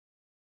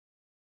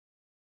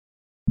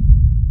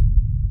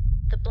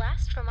The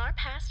Blast from Our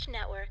Past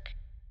Network.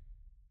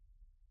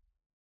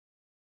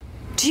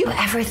 Do you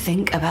ever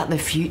think about the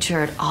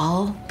future at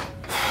all?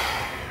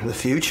 The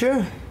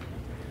future?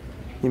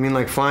 You mean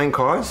like flying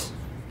cars?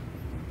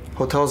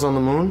 Hotels on the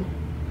moon?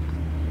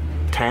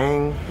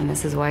 Tang? And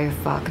this is why you're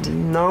fucked.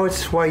 No,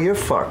 it's why you're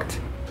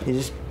fucked. You're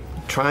just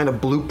trying to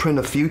blueprint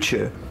a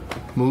future.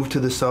 Move to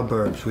the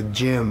suburbs with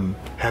Jim,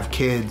 have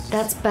kids.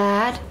 That's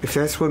bad. If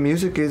that's what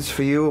music is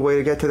for you, a way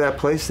to get to that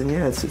place, then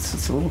yeah,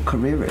 it's a little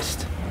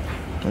careerist.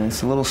 And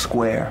it's a little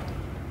square.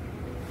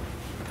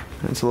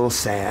 And it's a little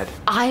sad.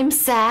 I'm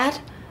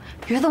sad?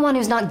 You're the one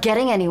who's not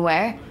getting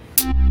anywhere.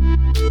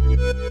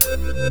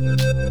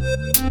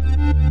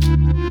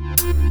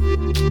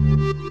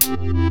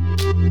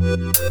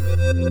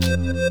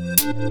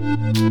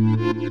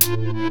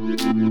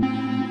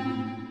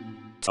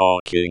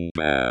 Talking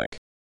Back.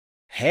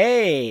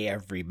 Hey,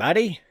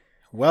 everybody.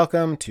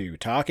 Welcome to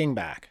Talking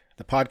Back,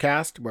 the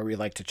podcast where we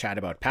like to chat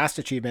about past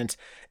achievements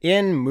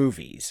in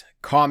movies,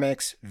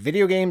 comics,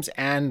 video games,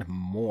 and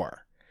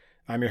more.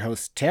 I'm your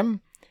host,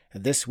 Tim.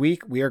 This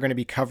week, we are going to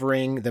be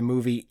covering the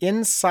movie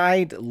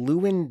Inside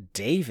Llewyn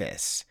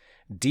Davis.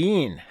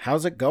 Dean,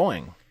 how's it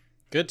going?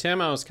 Good,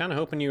 Tim. I was kind of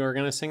hoping you were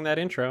going to sing that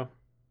intro.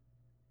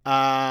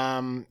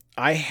 I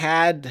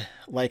had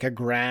like a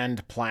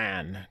grand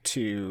plan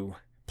to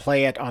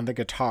play it on the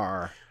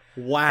guitar.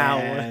 Wow.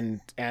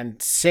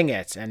 And sing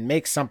it and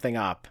make something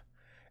up.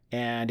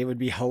 And it would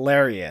be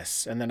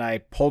hilarious. And then I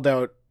pulled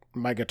out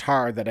my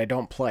guitar that I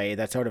don't play,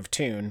 that's out of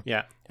tune.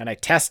 Yeah. And I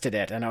tested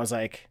it and I was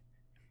like,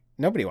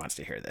 nobody wants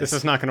to hear this. This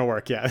is not going to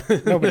work, yeah.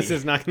 Nobody. This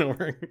is not going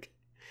to work.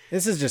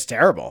 This is just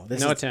terrible.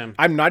 Tim.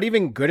 I'm not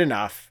even good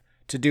enough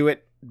to do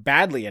it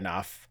badly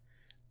enough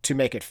to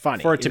make it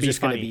funny. For it to be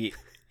funny.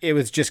 It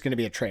was just going to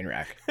be a train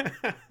wreck.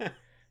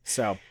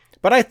 So,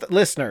 but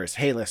listeners,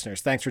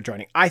 thanks for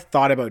joining. I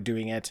thought about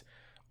doing it.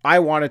 I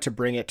wanted to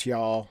bring it to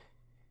y'all.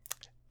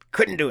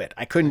 Couldn't do it.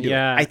 I couldn't do it.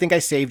 I think I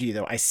saved you,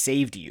 though. I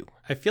saved you.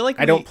 I feel like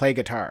I don't play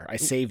guitar. I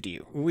saved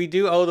you. We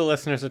do owe the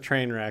listeners a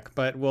train wreck,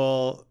 but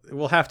we'll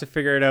have to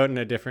figure it out in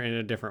a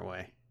different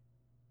way.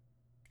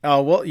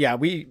 Oh, well, yeah,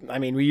 we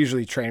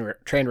usually train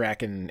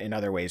wreck in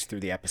other ways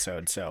through the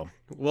episode, so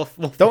we'll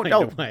find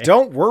a way.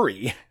 Don't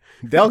worry.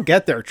 They'll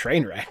get their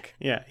train wreck.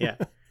 Yeah.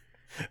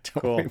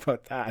 Don't worry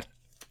about that.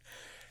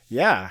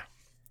 Yeah.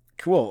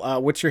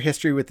 Cool. What's your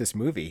history with this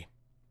movie?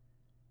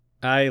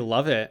 I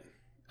love it.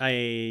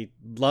 I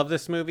love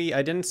this movie.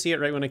 I didn't see it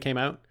right when it came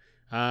out.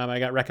 I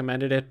got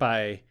recommended it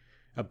by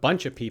a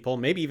bunch of people,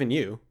 maybe even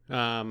you.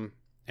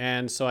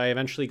 And so I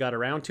eventually got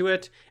around to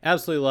it.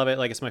 Absolutely love it.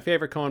 Like, it's my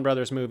favorite Coen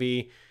Brothers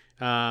movie.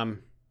 I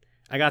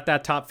got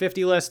that top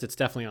 50 list. It's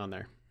definitely on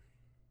there.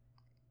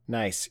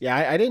 Nice. Yeah,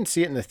 I didn't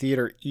see it in the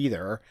theater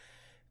either.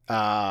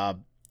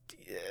 Again,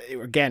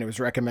 it was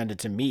recommended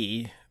to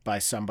me by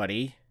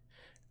somebody.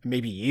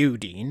 Maybe you,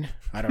 Dean.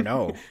 I don't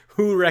know.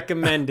 Who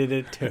recommended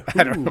it to?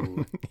 I don't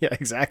know. Yeah,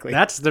 exactly.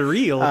 That's the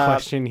real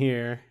question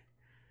here.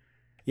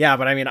 Yeah,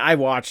 but I mean, I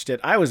watched it.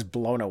 I was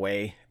blown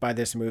away by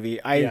this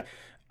movie. I'm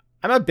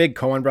a big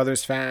Coen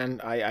Brothers fan.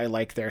 I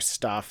like their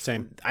stuff.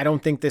 Same. I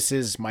don't think this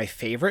is my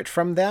favorite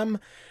from them,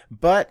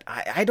 but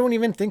I don't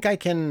even think I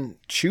can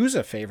choose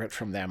a favorite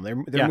from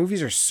them. Their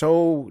movies are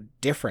so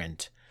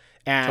different.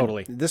 And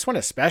totally. This one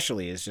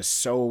especially is just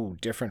so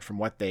different from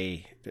what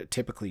they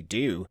typically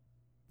do.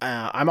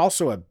 I'm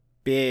also a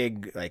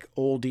big like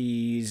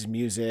oldies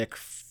music,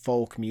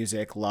 folk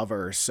music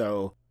lover.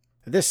 So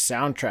this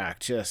soundtrack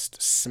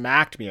just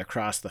smacked me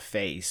across the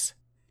face.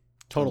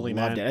 Totally,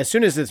 loved man. it. As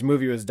soon as this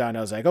movie was done,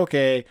 I was like,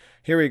 okay,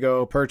 here we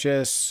go.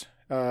 Purchase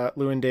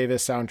Llewyn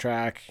Davis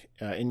soundtrack,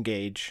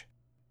 engage.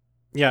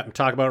 Yeah,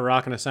 talk about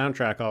rocking a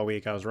soundtrack all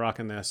week. I was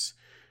rocking this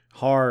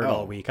hard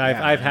all week.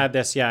 I've had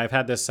this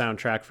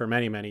soundtrack for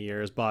many, many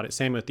years. Bought it.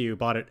 Same with you.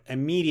 Bought it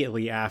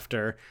immediately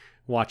after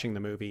watching the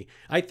movie.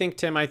 I think,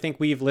 Tim,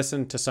 we've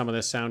listened to some of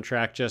this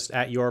soundtrack just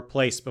at your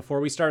place before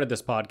we started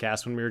this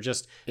podcast when we were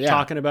just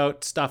talking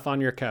about stuff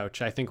on your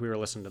couch. I think we were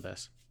listening to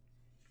this.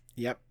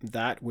 Yep,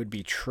 that would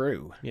be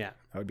true. Yeah.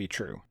 That would be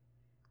true.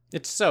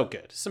 It's so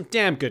good. Some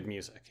damn good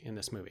music in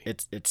this movie.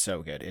 It's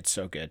so good. It's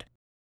so good.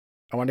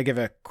 I want to give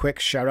a quick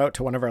shout out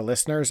to one of our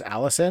listeners,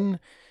 Allison.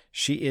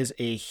 She is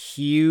a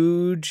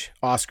huge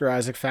Oscar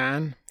Isaac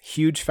fan,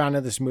 huge fan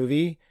of this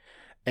movie.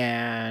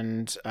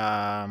 And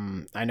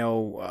I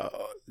know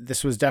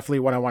this was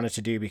definitely what I wanted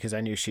to do because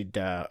I knew she'd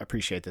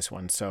appreciate this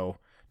one. So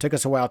it took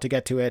us a while to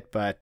get to it,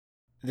 but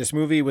this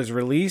movie was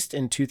released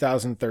in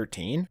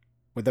 2013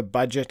 with a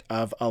budget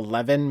of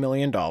 $11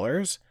 million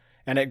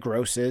and it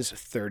grosses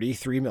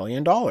 $33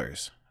 million.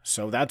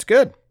 So that's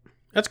good.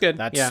 That's good.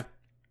 That's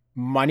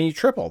money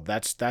tripled.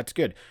 That's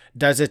good.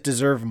 Does it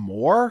deserve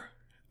more?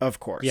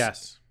 Of course.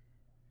 Yes.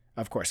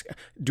 Of course.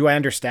 Do I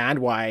understand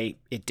why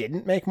it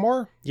didn't make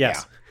more?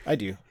 Yes. Yeah, I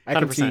do. I 100%.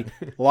 can see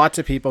lots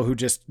of people who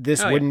just,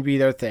 this wouldn't be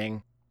their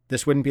thing.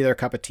 This wouldn't be their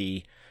cup of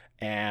tea.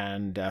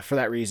 And for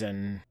that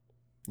reason,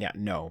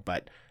 no.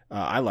 But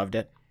I loved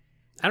it.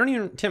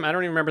 Tim, I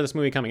don't even remember this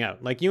movie coming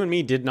out. Like, you and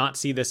me did not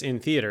see this in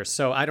theaters,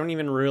 so I don't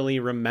even really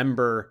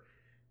remember,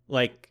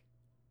 like,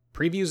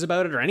 previews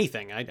about it or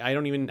anything. I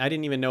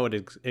didn't even know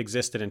it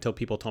existed until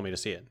people told me to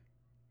see it.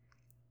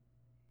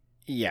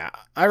 Yeah,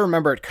 I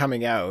remember it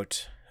coming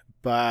out,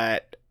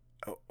 but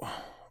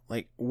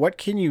like, what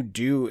can you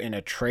do in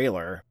a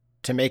trailer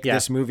to make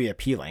this movie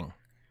appealing,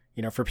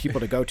 for people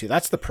to go to?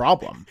 That's the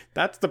problem.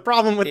 That's the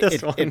problem with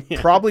this one. It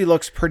probably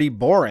looks pretty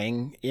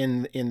boring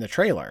in the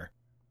trailer.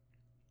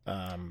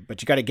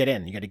 But you got to get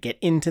in. You got to get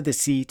into the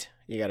seat.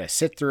 You got to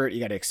sit through it. You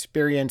got to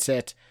experience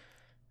it.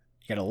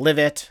 You got to live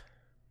it.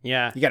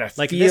 Yeah. You got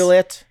to feel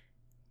it.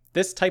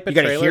 This type of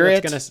trailer. You got to hear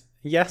it.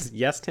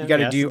 Yes, Tim. You got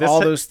to do all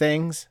those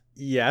things.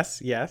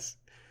 Yes.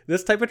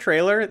 This type of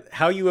trailer,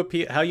 how you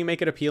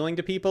make it appealing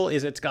to people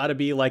is it's got to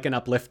be like an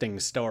uplifting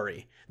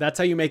story. That's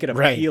how you make it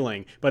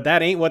appealing. Right. But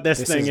that ain't what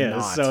this thing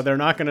is. So they're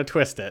not going to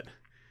twist it.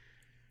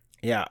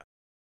 Yeah.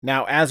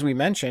 Now, as we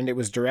mentioned, it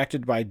was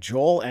directed by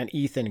Joel and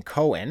Ethan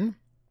Coen,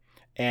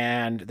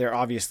 and they're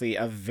obviously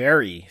a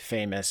very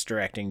famous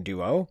directing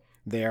duo.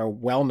 They are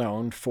well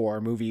known for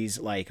movies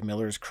like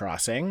Miller's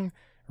Crossing,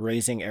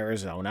 Raising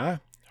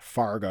Arizona,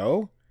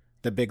 Fargo,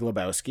 The Big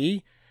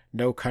Lebowski,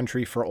 No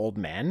Country for Old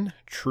Men,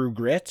 True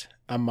Grit,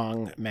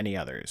 among many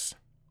others.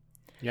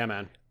 Yeah,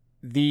 man.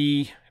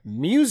 The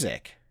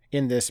music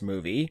in this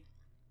movie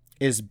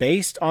is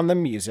based on the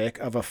music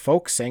of a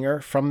folk singer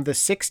from the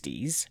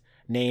 60s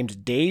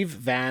named Dave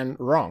Van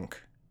Ronk.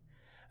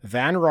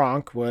 Van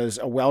Ronk was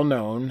a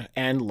well-known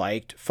and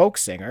liked folk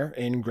singer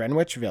in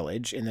Greenwich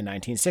Village in the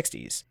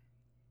 1960s.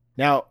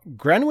 Now,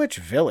 Greenwich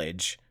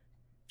Village,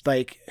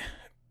 like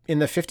in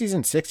the 50s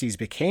and 60s,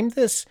 became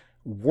this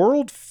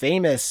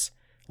world-famous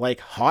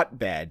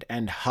hotbed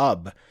and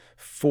hub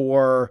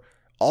for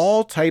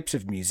all types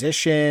of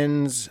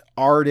musicians,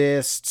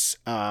 artists,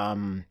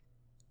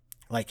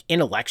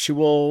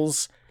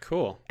 intellectuals,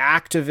 cool,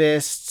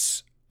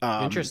 activists,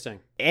 interesting,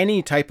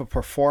 any type of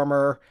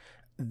performer.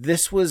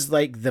 This was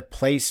the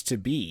place to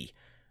be,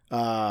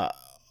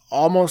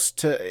 almost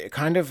to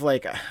kind of I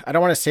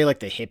don't want to say the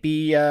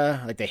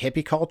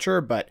hippie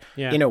culture, but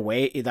in a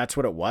way that's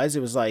what it was.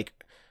 It was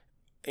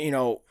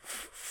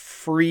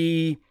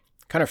free,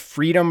 kind of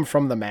freedom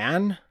from the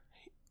man.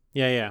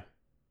 Yeah.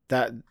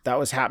 That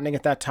was happening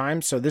at that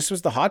time. So this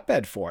was the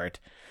hotbed for it.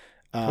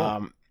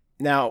 Cool.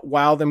 Now,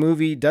 while the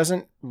movie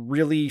doesn't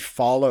really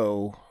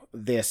follow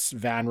this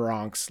Van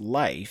Ronk's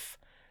life,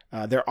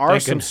 there are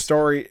some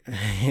story.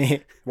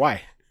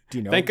 Why? Do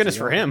you know? Thank goodness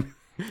for him.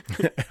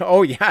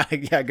 Oh yeah,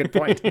 good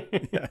point.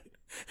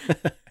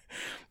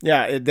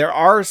 Yeah, there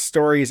are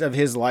stories of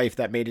his life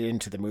that made it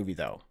into the movie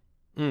though.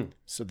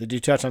 So they do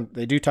touch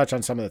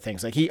on some of the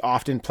things. He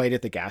often played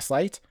at the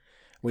Gaslight,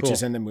 which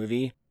is in the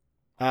movie.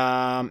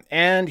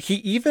 And he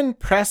even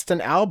pressed an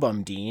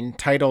album, Dean,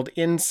 titled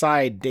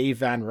Inside Dave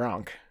Van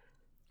Ronk.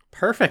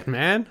 Perfect,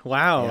 man.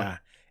 Wow. Yeah.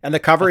 And the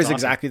cover is awesome.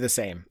 Exactly the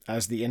same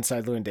as the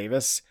Inside Llewyn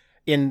Davis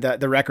in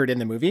the record in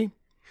the movie.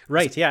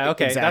 Right. Yeah.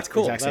 Okay. That's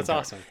cool. That's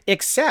awesome.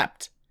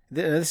 Except,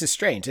 this is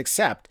strange,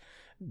 except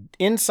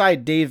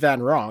Inside Dave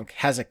Van Ronk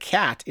has a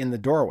cat in the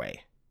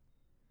doorway.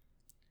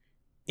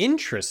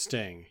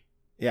 Interesting.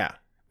 Yeah.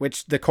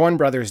 Which the Coen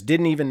brothers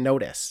didn't even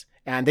notice.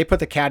 And they put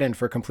the cat in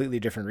for completely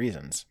different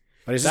reasons.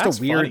 But it's just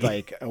a weird,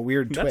 a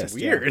weird twist. That's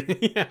weird.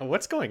 Yeah.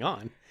 What's going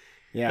on?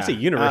 Yeah. That's a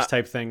universe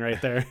type thing right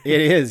there.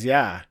 It is.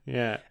 Yeah.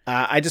 Yeah.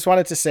 I just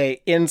wanted to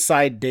say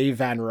Inside Dave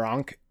Van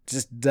Ronk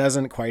just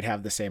doesn't quite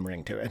have the same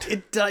ring to it.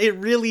 It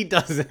really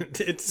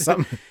doesn't. It's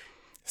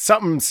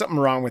something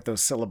wrong with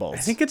those syllables.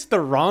 I think it's the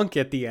ronk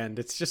at the end.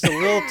 It's just a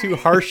little too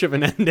harsh of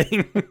an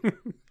ending.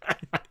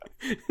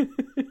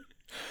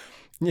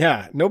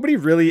 Yeah.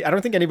 I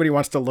don't think anybody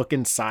wants to look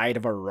inside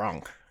of a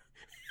ronk.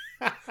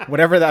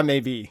 Whatever that may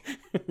be.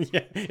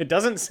 Yeah, it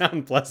doesn't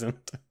sound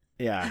pleasant.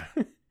 Yeah.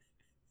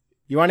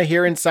 You want to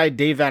hear Inside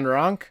Dave Van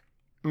Ronk?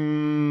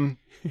 No,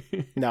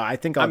 I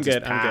think I'll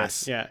just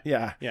pass. I'm good.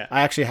 Yeah.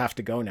 I actually have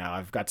to go now.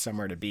 I've got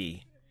somewhere to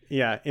be.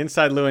 Yeah,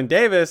 Inside Llewyn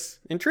Davis,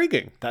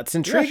 intriguing. That's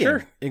intriguing. Yeah,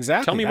 sure.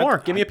 Exactly. Tell me more.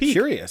 Give me a peek. I'm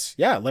curious.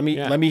 Yeah, let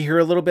me hear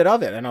a little bit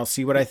of it, and I'll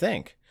see what I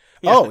think.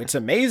 Yeah. Oh, it's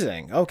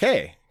amazing.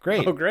 Okay,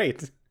 great. Oh,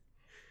 great.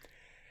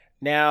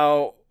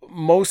 Now,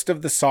 most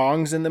of the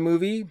songs in the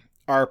movie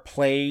are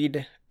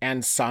played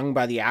and sung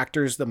by the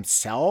actors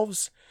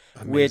themselves,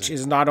 which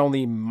is not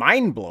only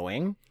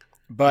mind-blowing,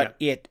 but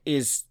it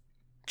is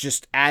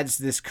just adds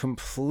this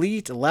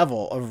complete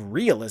level of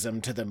realism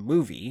to the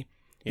movie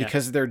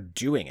because they're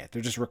doing it.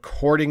 They're just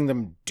recording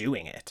them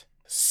doing it.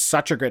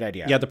 Such a great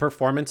idea. Yeah, the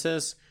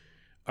performances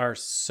are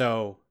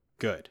so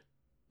good.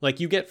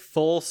 You get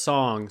full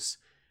songs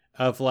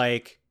of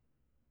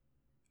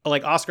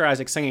Oscar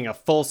Isaac singing a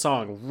full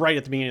song right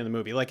at the beginning of the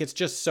movie. It's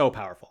just so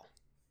powerful.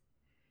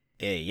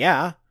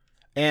 Yeah.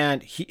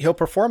 And he'll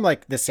perform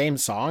the same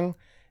song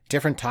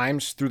different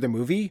times through the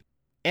movie.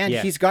 And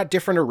he's got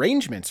different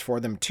arrangements for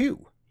them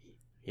too.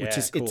 Yeah, which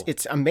is cool.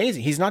 it's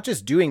amazing. He's not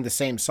just doing the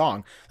same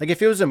song.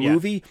 If it was a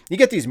movie, you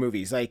get these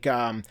movies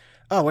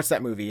what's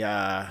that movie?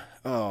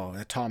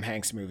 The Tom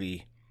Hanks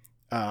movie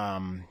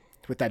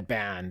with that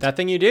band. That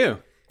Thing You Do.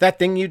 That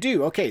Thing You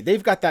Do. Okay,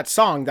 they've got that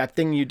song, That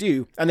Thing You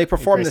Do, and they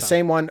perform the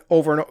same one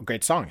over and over.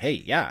 Great song.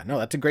 Hey, yeah, no,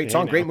 that's a great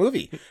song, great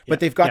movie. But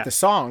they've got the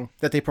song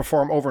that they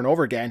perform over and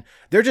over again.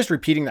 They're just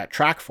repeating that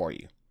track for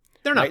you.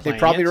 They're not playing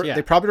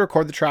They probably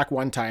record the track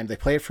one time. They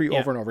play it for you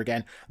over and over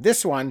again.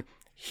 This one,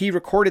 he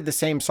recorded the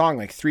same song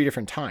like 3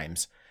 different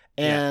times.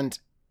 And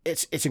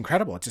it's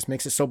incredible. It just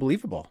makes it so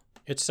believable.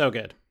 It's so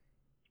good.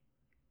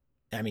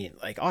 I mean,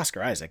 like,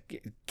 Oscar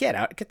Isaac,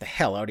 get the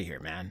hell out of here,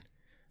 man.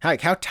 How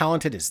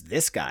talented is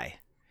this guy?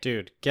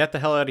 Dude, get the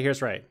hell out of here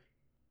is right.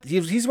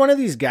 He's one of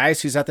these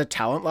guys who's at the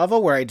talent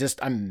level where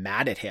I'm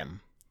mad at him,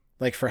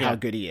 like, for how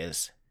good he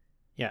is.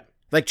 Yeah.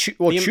 Like,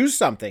 choose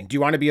something. Do you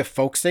want to be a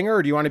folk singer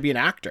or do you want to be an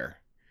actor?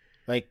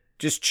 Like,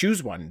 just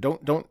choose one.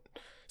 Don't.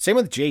 Same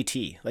with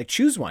JT. Like,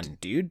 choose one,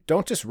 dude.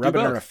 Don't just rub it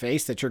in our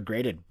face that you're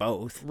great at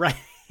both. Right.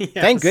 Yeah,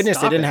 Thank goodness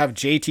they didn't have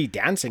JT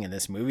dancing in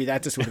this movie.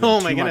 That just would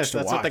have been too much to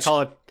watch. That's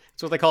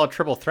what they call a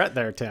triple threat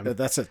there, Tim.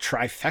 That's a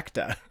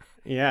trifecta.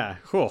 Yeah.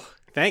 Whew.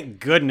 Thank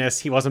goodness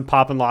he wasn't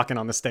popping locking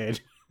on the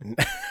stage.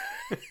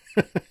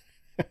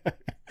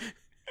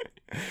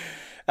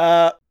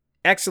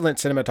 Excellent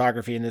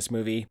cinematography in this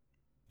movie,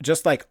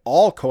 just like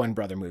all Coen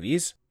brother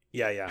movies.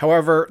 Yeah.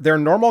 However, their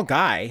normal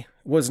guy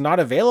was not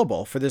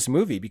available for this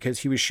movie because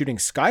he was shooting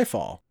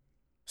Skyfall.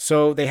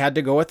 So they had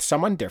to go with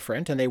someone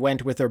different, and they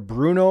went with a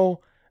Bruno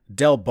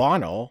Del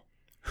Bono,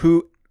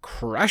 who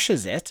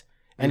crushes it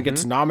and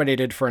gets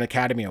nominated for an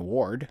Academy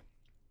Award.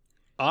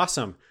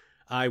 Awesome.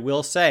 I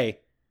will say,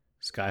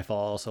 Skyfall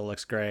also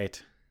looks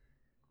great.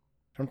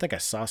 I don't think I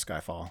saw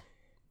Skyfall.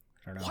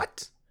 I don't know.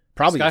 What?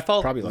 Probably looks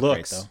looked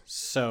great, though.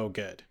 So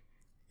good.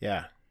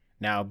 Yeah.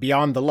 Now,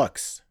 beyond the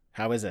looks,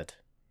 how is it?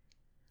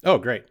 Oh,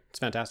 great. It's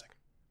fantastic.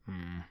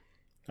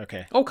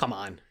 Okay. Oh, come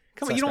on.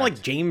 You don't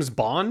like James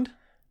Bond?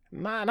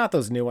 Nah, not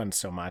those new ones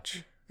so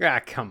much. Ah,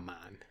 come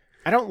on.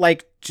 I don't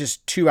like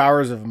just 2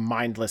 hours of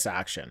mindless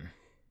action.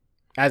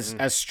 As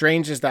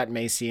strange as that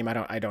may seem,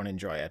 I don't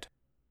enjoy it.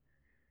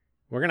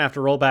 We're going to have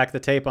to roll back the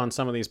tape on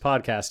some of these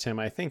podcasts, Tim.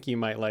 I think you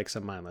might like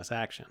some mindless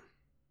action.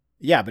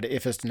 Yeah, but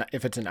if it's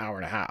an hour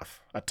and a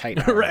half, a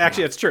tight hour.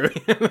 Actually, it's true.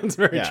 That's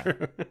very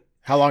true.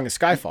 How long is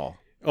Skyfall?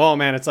 Oh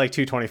man, it's like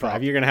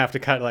 225. You're going to have to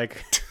cut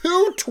like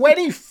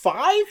 225?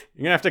 You're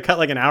going to have to cut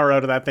like an hour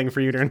out of that thing for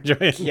you to enjoy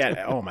it.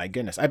 Yeah. Oh my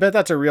goodness. I bet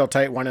that's a real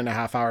tight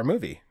 1.5 hour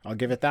movie. I'll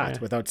give it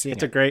that without seeing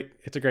it.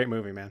 It's a great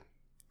movie, man.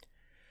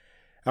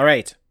 All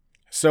right.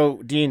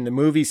 So, Dean, the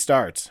movie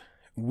starts.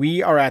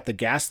 We are at the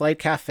Gaslight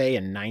Cafe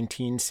in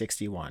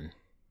 1961.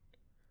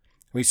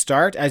 We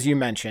start, as you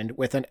mentioned,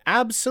 with an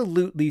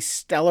absolutely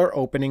stellar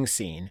opening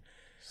scene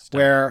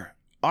where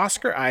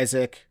Oscar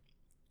Isaac,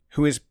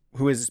 who is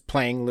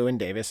playing Llewyn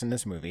Davis in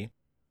this movie,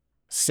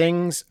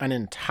 sings an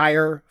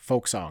entire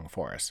folk song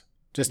for us.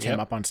 Just him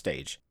up on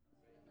stage.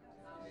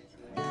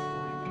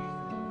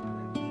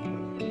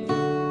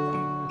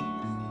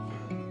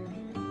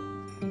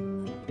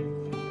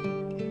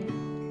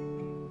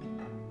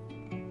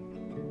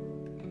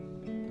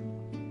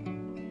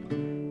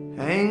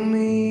 Hang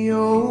me,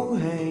 oh,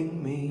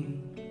 hang me.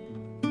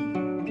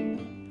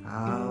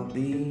 I'll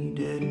be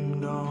dead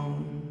and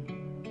gone.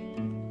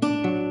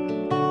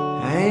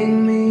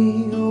 Hang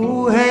me,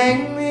 oh,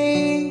 hang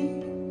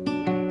me.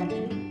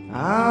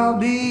 I'll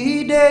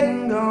be dead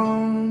and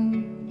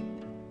gone.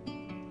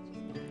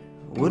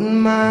 I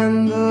wouldn't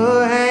mind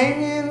the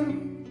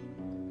hanging,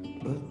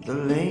 but the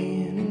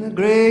laying in the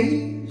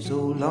grave so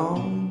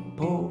long.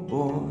 Poor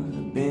boy,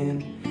 I've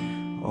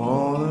been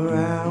all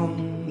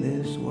around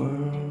this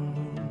world.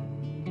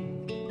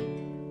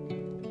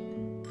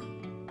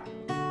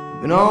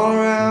 Been all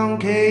around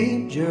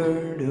Cape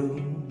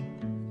Girardeau,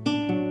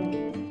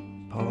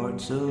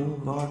 parts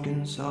of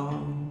Arkansas.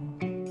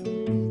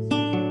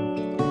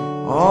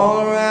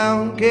 All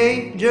around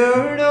Cape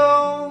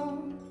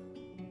Girardeau,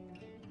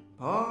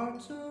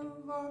 parts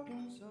of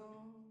Arkansas.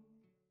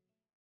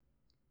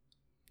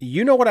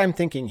 You know what I'm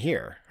thinking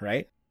here,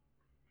 right?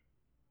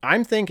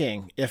 I'm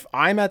thinking if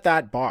I'm at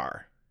that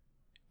bar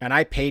and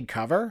I paid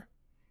cover,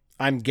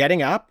 I'm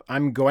getting up,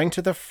 I'm going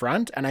to the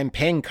front, and I'm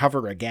paying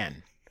cover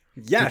again.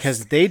 Yes.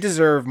 Because they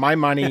deserve my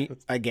money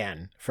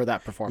again for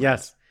that performance.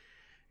 Yes.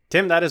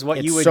 Tim, that is what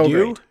It's you would so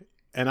do. great.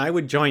 And I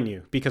would join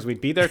you because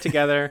we'd be there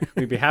together.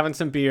 We'd be having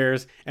some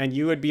beers and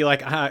you would be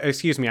like,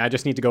 excuse me, I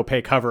just need to go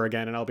pay cover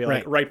again. And I'll be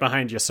like, right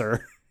behind you,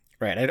 sir.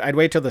 Right. I'd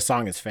wait till the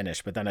song is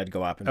finished, but then I'd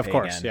go up and pay again.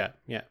 Of course.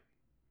 Yeah.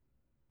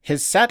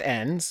 His set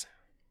ends.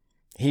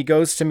 He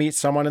goes to meet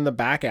someone in the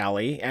back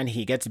alley and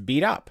he gets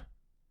beat up.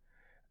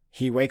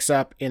 He wakes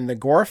up in the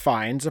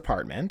Gorfines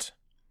apartment,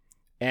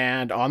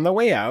 and on the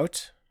way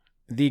out,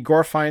 the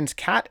Gorfines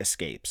cat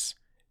escapes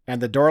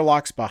and the door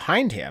locks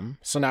behind him.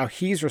 So now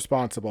he's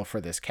responsible for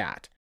this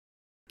cat.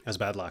 That's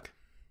bad luck.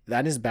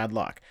 That is bad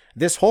luck.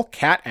 This whole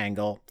cat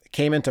angle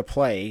came into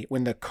play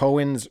when the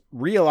Coens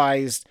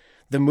realized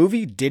the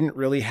movie didn't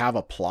really have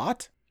a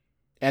plot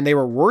and they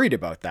were worried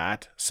about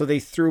that. So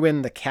they threw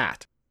in the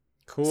cat.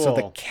 Cool. So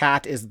the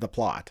cat is the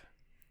plot.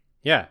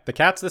 Yeah. The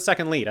cat's the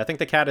second lead. I think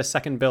the cat is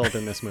second billed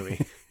in this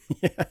movie.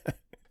 Yeah.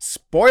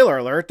 Spoiler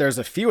alert. There's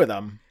a few of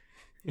them.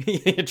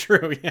 Yeah,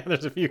 true. Yeah,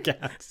 there's a few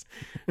cats.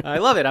 I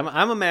love it.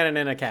 I'm a man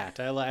and a cat.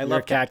 I You're love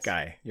a cat cats.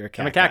 guy. You're a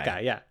cat I'm a cat guy.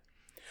 Yeah.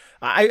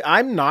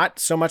 I'm not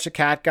so much a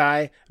cat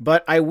guy,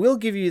 but I will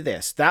give you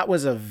this. That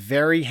was a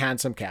very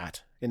handsome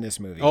cat in this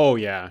movie. Oh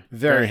yeah,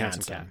 Very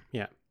handsome. cat.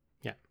 Yeah.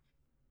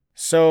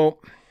 So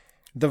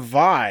the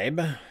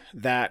vibe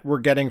that we're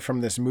getting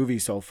from this movie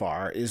so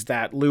far is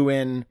that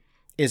Lewin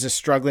is a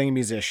struggling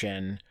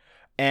musician.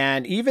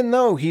 And even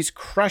though he's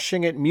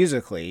crushing it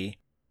musically,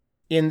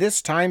 in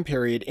this time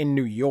period in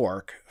New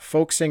York,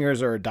 folk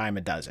singers are a dime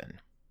a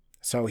dozen.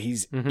 So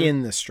he's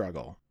in the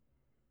struggle.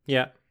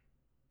 Yeah.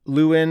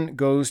 Lewin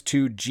goes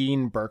to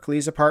Gene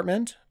Berkeley's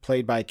apartment,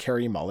 played by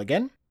Carey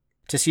Mulligan,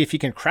 to see if he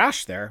can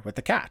crash there with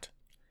the cat.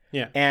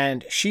 Yeah.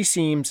 And she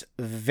seems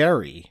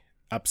very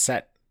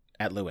upset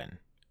at Lewin.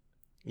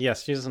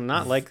 Yes, she's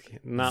not like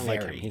him.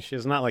 Very.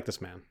 She's not like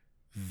this man.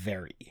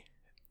 Very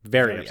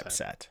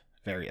upset.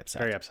 Very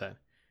upset. Very upset.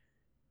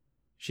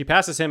 She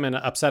passes him an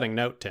upsetting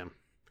note, Tim.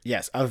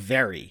 Yes, a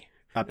very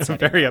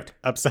upsetting.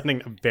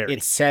 Upsetting.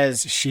 It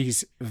says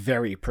she's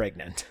very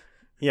pregnant.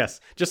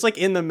 Yes, just like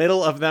in the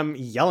middle of them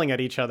yelling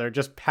at each other,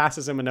 just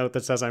passes him a note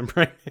that says, "I'm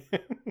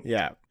pregnant."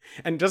 Yeah.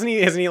 And isn't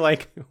he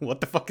like, "What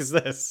the fuck is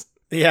this?"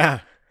 Yeah.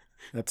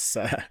 That's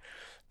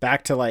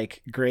back to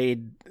like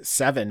grade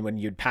 7 when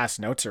you'd pass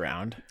notes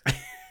around.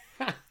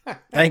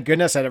 Thank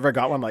goodness I never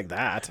got one like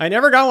that. I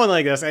never got one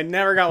like this. I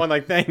never got one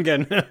like, thank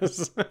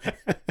goodness.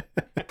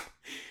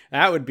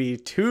 That would be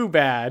too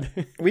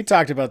bad. We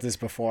talked about this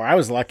before. I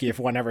was lucky if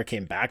one ever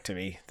came back to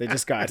me. They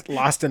just got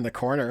lost in the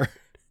corner.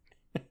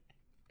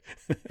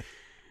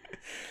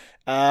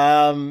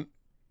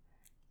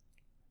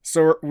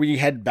 So we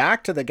head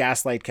back to the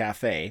Gaslight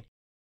Cafe,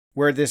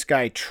 where this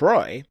guy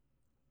Troy,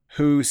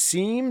 who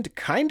seemed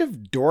kind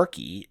of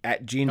dorky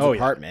at Gene's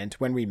apartment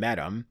when we met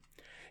him,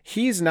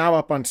 he's now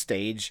up on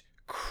stage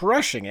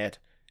crushing it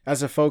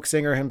as a folk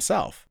singer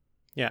himself.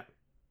 Yeah.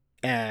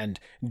 And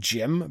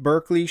Jim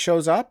Berkeley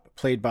shows up,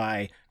 played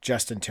by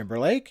Justin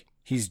Timberlake.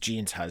 He's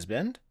Gene's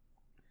husband.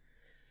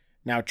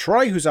 Now,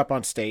 Troy, who's up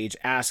on stage,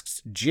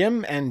 asks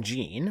Jim and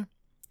Gene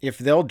if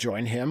they'll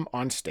join him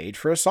on stage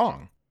for a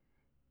song.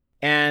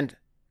 And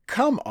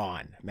come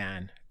on,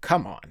 man.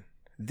 Come on.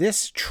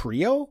 This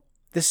trio,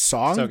 this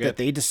song that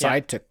they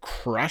decide to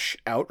crush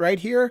out right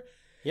here,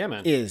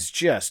 man, is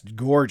just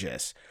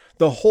gorgeous.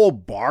 The whole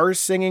bar's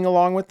singing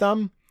along with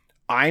them.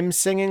 I'm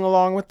singing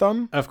along with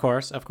them. Of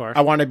course.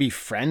 I want to be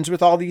friends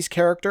with all these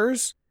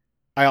characters.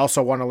 I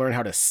also want to learn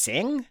how to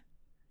sing.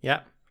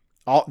 Yeah.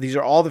 These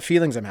are all the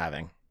feelings I'm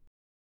having.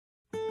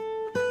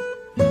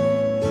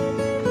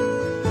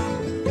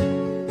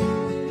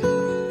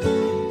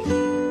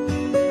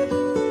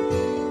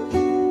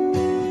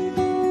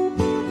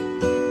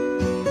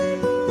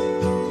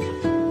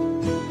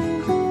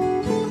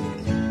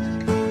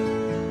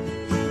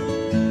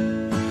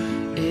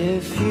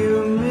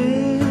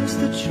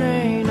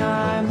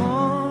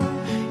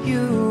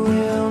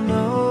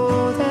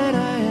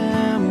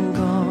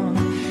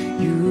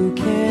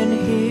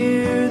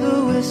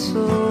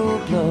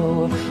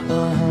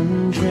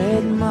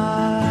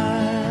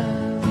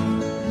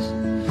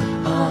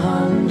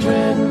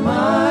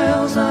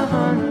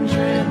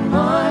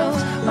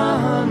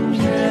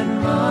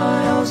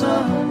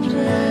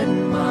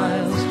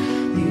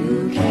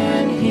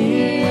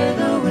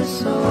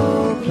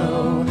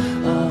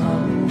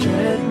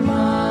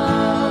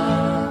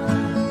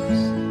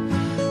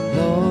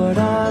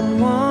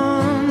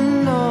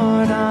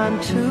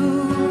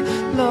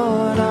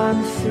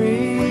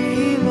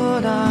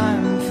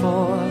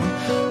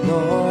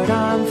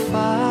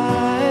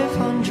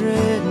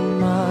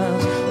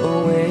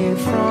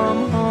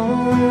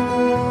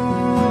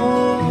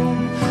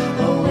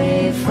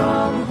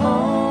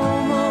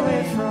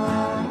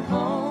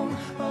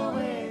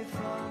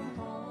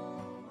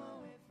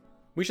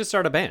 We should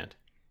start a band.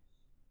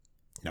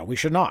 No, we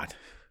should not.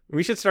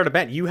 We should start a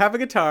band. You have a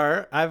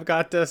guitar. I've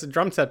got this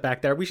drum set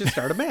back there. We should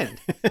start a band.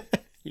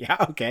 Yeah,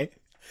 okay.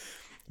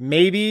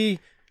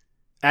 Maybe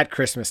at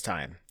Christmas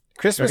time.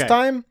 Christmas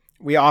time,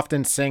 we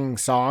often sing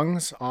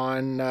songs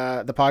on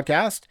the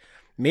podcast.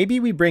 Maybe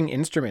we bring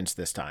instruments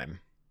this time.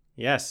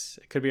 Yes,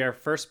 it could be our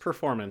first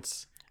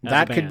performance.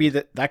 That could be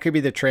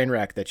the train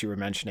wreck that you were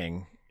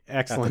mentioning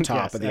at the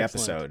top of the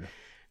episode.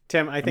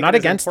 Tim, I think I'm not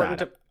against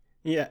that.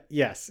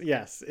 Yes.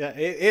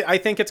 I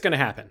think it's going to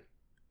happen.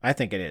 I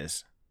think it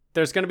is.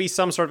 There's going to be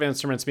some sort of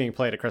instruments being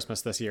played at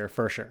Christmas this year,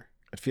 for sure.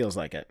 It feels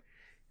like it.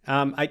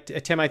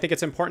 Tim, I think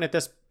it's important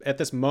at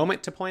this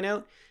moment to point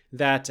out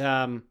that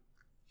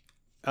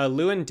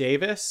Llewyn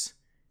Davis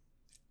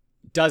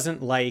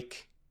doesn't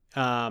like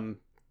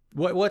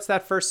what's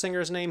that first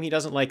singer's name? He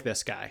doesn't like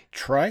this guy.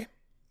 Troy.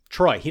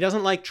 He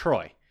doesn't like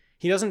Troy.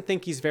 He doesn't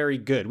think he's very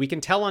good. We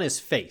can tell on his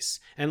face.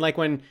 And like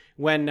when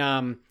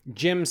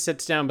Jim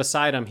sits down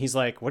beside him, he's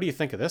like, "What do you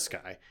think of this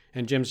guy?"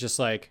 And Jim's just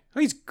like, "Oh,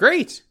 he's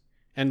great."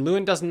 And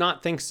Llewyn does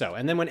not think so.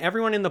 And then when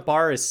everyone in the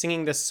bar is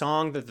singing this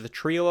song that the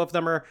trio of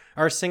them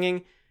are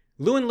singing,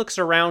 Llewyn looks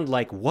around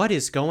like, what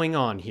is going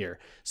on here?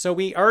 So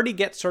we already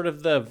get sort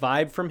of the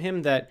vibe from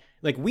him that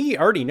Like, we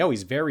already know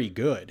he's very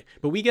good,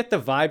 but we get the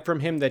vibe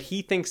from him that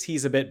he thinks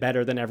he's a bit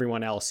better than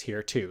everyone else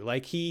here too.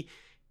 Like,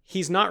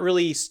 he's not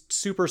really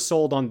super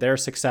sold on their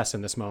success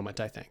in this moment,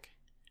 I think.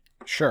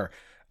 Sure.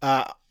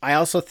 I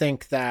also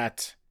think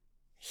that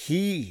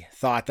he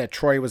thought that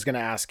Troy was going to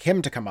ask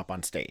him to come up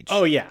on stage.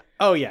 Oh yeah.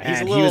 He's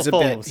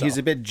he was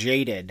a bit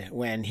jaded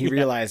when he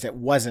realized it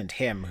wasn't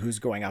him who's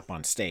going up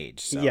on stage.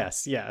 So.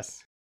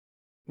 Yes.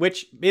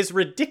 Which is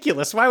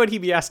ridiculous. Why would he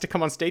be asked to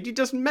come on stage? He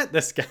just met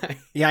this guy.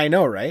 Yeah, I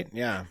know, right?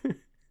 Yeah.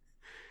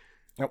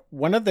 Now,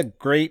 one of the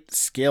great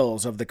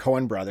skills of the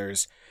Coen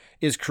brothers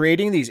is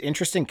creating these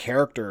interesting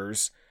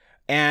characters.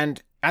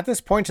 And at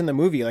this point in the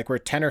movie, like we're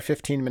 10 or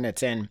 15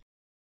 minutes in,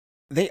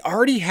 they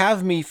already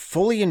have me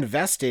fully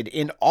invested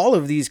in all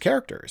of these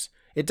characters.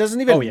 It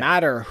doesn't even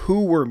matter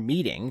who we're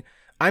meeting.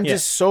 I'm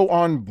just so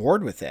on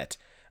board with it.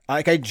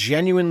 Like, I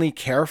genuinely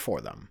care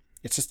for them.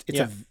 It's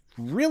a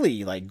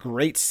really like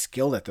great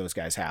skill that those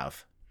guys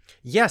have.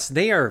 Yes,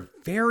 they are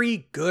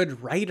very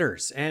good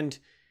writers, and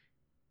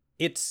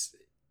it's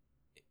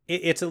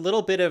a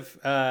little bit of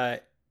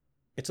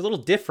it's a little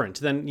different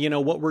than, you know,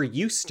 what we're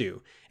used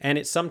to. And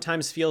it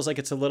sometimes feels like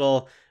it's a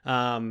little,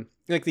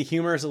 like the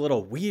humor is a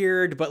little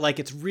weird, but like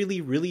it's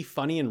really, really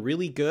funny and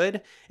really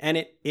good.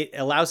 And it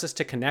allows us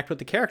to connect with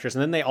the characters.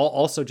 And then they all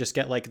also just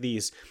get like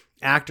these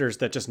actors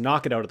that just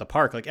knock it out of the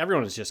park. Like,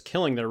 everyone is just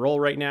killing their role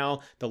right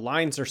now. The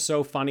lines are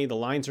so funny. The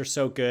lines are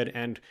so good.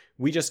 And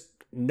we just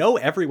know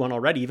everyone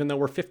already, even though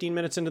we're 15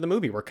 minutes into the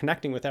movie. We're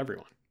connecting with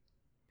everyone.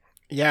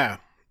 Yeah.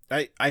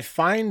 I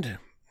find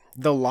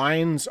the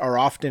lines are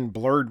often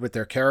blurred with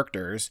their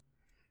characters,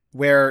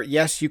 where,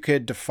 yes, you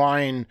could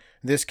define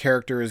this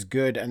character as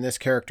good and this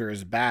character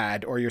is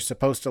bad, or you're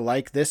supposed to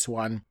like this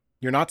one,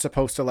 you're not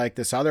supposed to like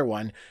this other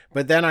one.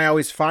 But then I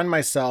always find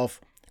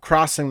myself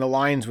crossing the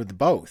lines with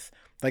both.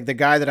 Like, the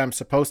guy that I'm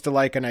supposed to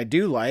like and I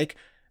do like,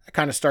 I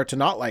kind of start to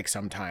not like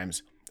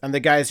sometimes. And the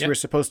guys who are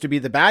supposed to be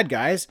the bad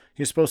guys,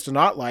 you're supposed to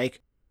not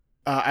like,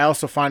 I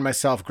also find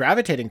myself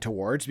gravitating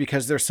towards,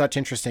 because they're such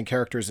interesting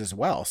characters as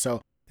well.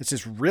 So it's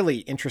this really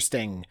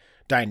interesting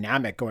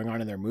dynamic going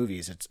on in their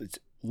movies. It's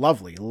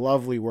lovely,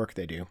 lovely work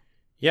they do.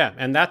 Yeah,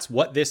 and that's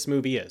what this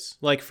movie is.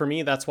 Like, for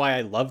me, that's why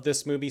I love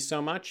this movie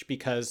so much,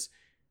 because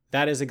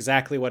that is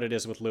exactly what it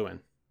is with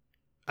Lewin.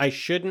 I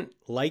shouldn't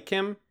like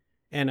him,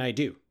 and I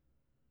do.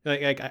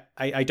 Like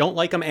I don't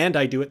like him, and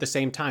I do at the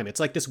same time. It's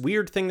like this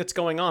weird thing that's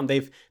going on.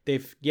 They've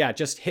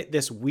just hit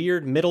this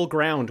weird middle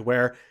ground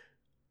where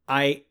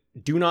I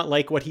do not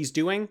like what he's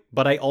doing,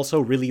 but I also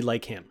really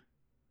like him.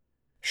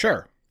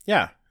 Sure.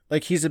 Yeah.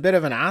 Like, he's a bit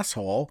of an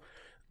asshole,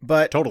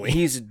 but totally,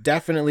 he's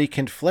definitely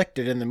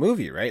conflicted in the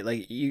movie, right?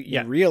 Like,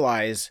 you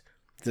realize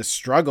the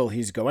struggle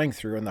he's going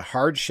through and the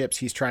hardships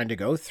he's trying to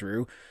go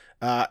through.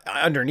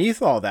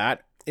 Underneath all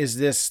that is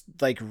this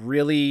like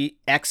really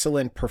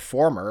excellent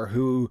performer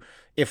who,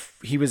 if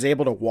he was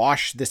able to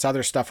wash this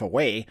other stuff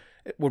away,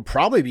 it would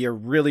probably be a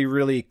really,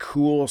 really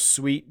cool,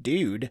 sweet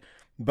dude,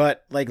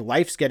 but like,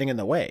 life's getting in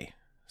the way.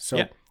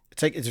 So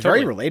it's like, it's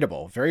totally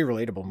very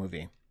relatable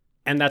movie.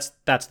 And that's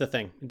the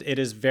thing. It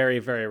is very,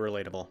 very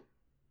relatable.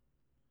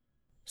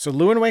 So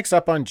Lewin wakes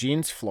up on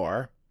Gene's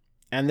floor,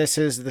 and this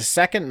is the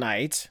second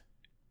night,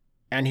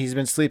 and he's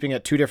been sleeping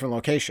at 2 different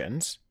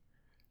locations.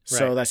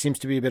 So that seems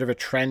to be a bit of a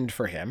trend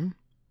for him.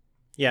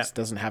 Yeah. He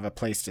doesn't have a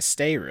place to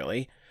stay,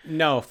 really.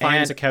 No,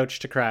 finds a couch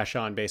to crash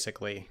on,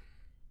 basically.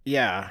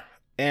 Yeah.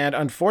 And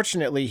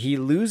unfortunately, he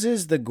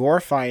loses the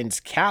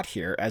Gorfines cat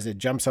here as it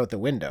jumps out the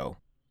window.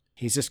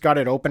 He's just got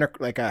it open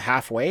like a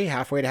halfway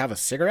to have a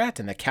cigarette,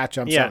 and the cat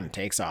jumps out and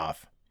takes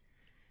off.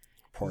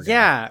 Poor guy.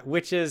 Yeah,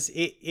 which is,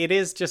 it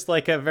is just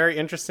like a very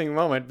interesting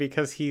moment,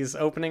 because he's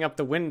opening up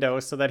the window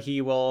so that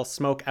he will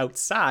smoke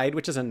outside,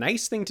 which is a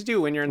nice thing to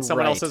do when you're in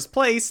someone else's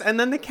place, and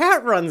then the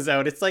cat runs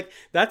out. It's like,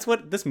 that's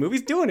what this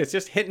movie's doing. It's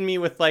just hitting me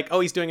with like,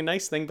 oh, he's doing a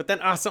nice thing, but then,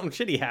 something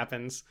shitty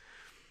happens.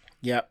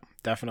 Yep,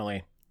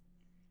 definitely.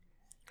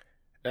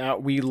 Now,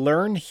 we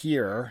learn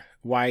here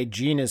why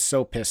Gene is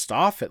so pissed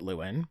off at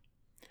Lewin.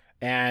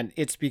 And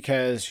it's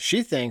because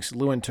she thinks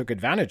Lewin took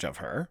advantage of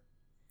her.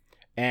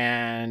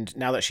 And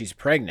now that she's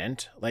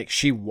pregnant, like,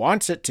 she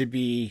wants it to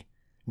be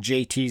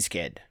JT's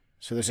kid.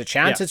 So there's a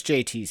chance it's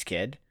JT's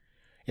kid.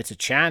 It's a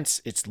chance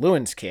it's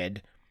Lewin's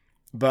kid.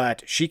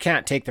 But she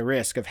can't take the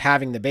risk of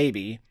having the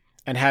baby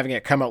and having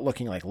it come out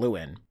looking like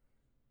Lewin.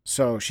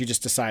 So she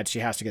just decides she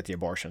has to get the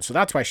abortion. So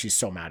that's why she's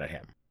so mad at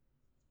him.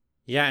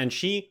 Yeah, and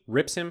she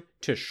rips him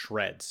to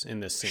shreds in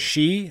this scene.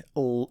 She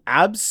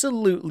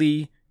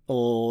absolutely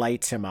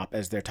lights him up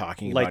as they're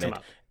talking about it.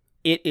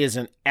 It is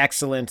an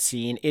excellent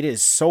scene. It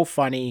is so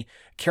funny.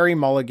 Carey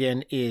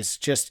Mulligan is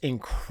just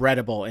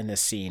incredible in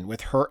this scene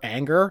with her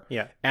anger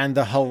and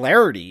the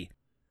hilarity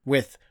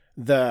with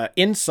the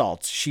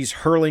insults she's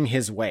hurling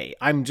his way.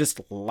 I'm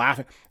just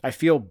laughing. I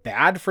feel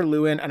bad for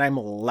Lewin, and I'm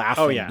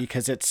laughing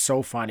because it's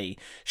so funny.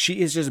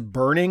 She is just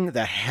burning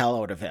the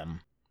hell out of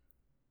him.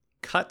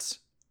 Cuts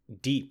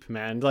deep,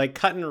 man. Like,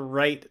 cutting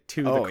right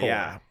to the core.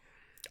 Yeah.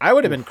 I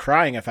would have been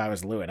crying if I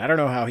was Lewin. I don't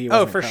know how he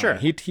was. For sure.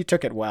 He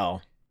took it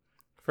well.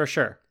 For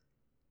sure.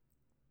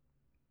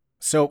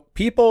 So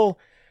people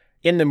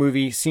in the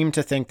movie seem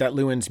to think that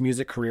Lewin's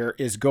music career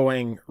is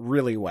going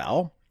really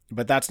well,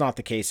 but that's not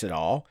the case at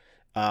all.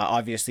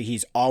 Obviously,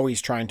 he's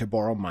always trying to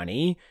borrow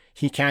money.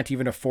 He can't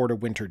even afford a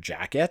winter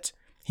jacket.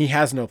 He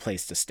has no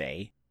place to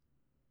stay.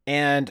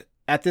 And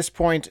at this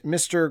point,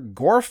 Mr.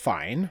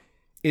 Gorfine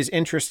is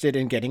interested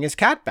in getting his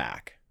cat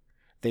back.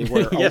 They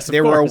were Yes, they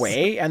of were course.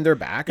 away and they're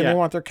back and Yeah. they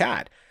want their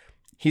cat.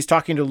 He's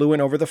talking to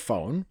Lewin over the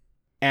phone,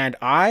 and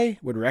I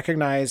would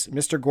recognize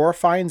Mr.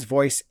 Gorfine's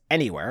voice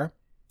anywhere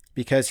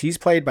because he's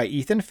played by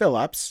Ethan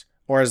Phillips,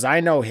 or as I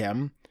know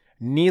him,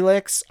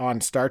 Neelix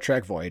on Star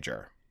Trek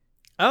Voyager.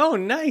 Oh,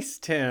 nice,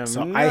 Tim.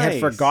 So nice. I had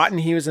forgotten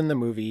he was in the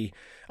movie.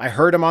 I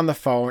heard him on the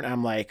phone.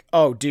 I'm like,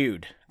 oh,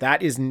 dude,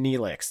 that is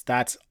Neelix.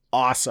 That's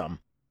awesome.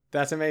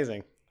 That's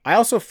amazing. I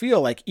also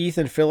feel like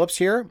Ethan Phillips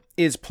here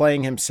is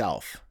playing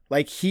himself.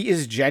 Like, he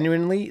is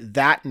genuinely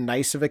that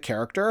nice of a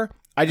character.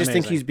 I just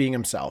think Amazing. he's being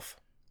himself.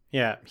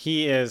 Yeah,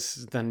 he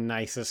is the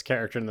nicest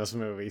character in this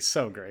movie.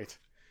 So great.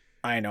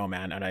 I know,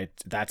 man. And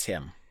that's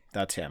him.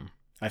 That's him.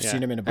 I've Yeah.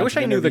 seen him in a I bunch wish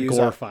of I knew the interviews.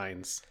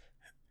 Gorfines.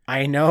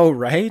 I know,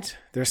 right?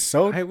 They're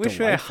so I wish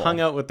delightful. I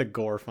hung out with the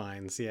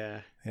Gorfines.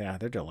 Yeah. Yeah,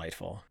 they're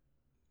delightful.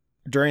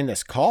 During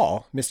this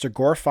call, Mr.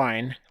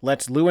 Gorfine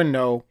lets Lewin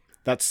know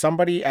that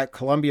somebody at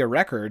Columbia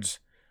Records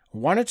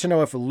wanted to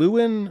know if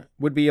Lewin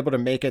would be able to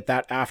make it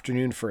that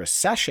afternoon for a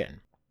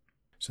session.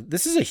 So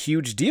this is a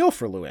huge deal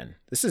for Lewin.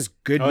 This is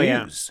good Oh,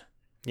 yeah. news.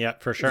 Yeah,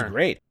 for This sure. is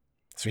great.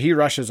 So he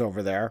rushes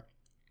over there.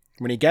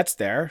 When he gets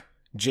there,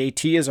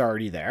 JT is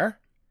already there.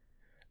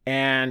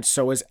 And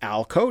so is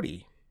Al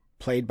Cody,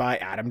 played by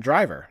Adam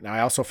Driver. Now, I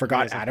also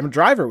forgot Amazing. Adam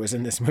Driver was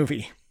in this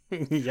movie.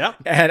 Yep.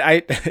 And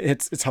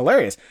it's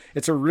hilarious.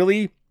 It's a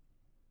really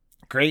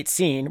great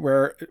scene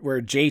where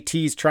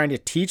JT's trying to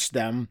teach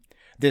them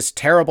this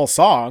terrible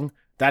song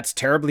that's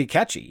terribly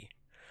catchy.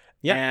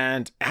 Yeah.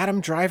 And Adam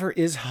Driver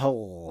is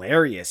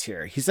hilarious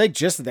here. He's like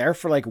just there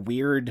for like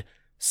weird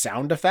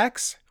sound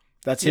effects.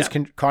 That's his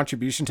Yeah.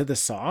 contribution to the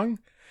song.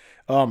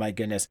 Oh my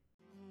goodness.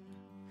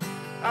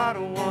 I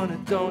don't want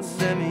it, don't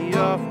send me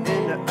off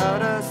into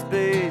outer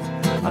space.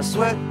 I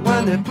sweat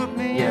when they put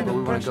me Yeah, in but the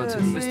we want to go to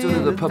pressure let's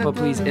do the papa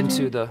please suit.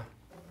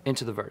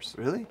 into the verse.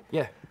 Really?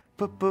 Yeah.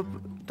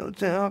 Don't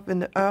send off in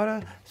the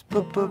outer.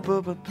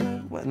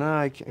 Well, no,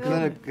 I can't. 'Cause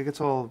then it gets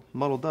all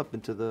muddled up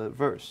into the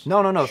verse.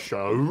 No.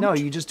 No,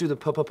 you just do the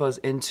papas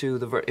into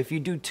the verse. If you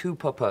do two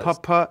papas.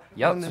 Papa.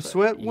 Yep. When they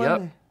sweat.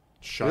 Yep.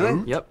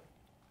 Really? Yep.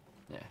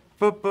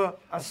 Papa,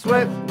 I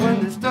sweat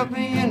when they stuff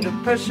me in the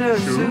pressure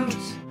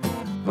suits.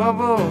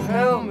 Bubble,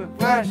 helmet,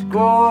 flash,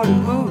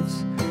 Gordon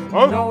boots.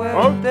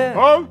 Nowhere there.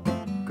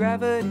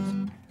 Gravity's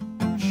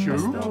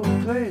There's no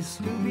place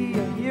to be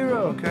a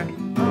hero. Okay.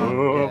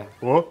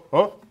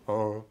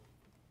 Yeah.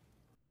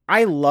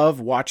 I love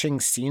watching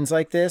scenes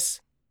like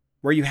this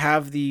where you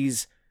have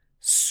these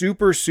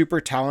super,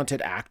 super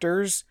talented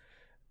actors,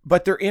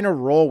 but they're in a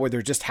role where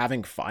they're just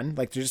having fun.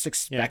 Like they're just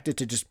expected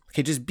to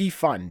just be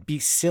fun, be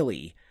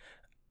silly.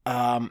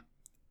 I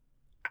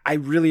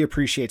really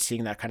appreciate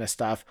seeing that kind of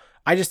stuff.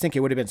 I just think it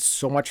would have been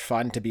so much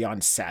fun to be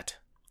on set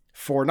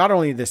for not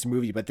only this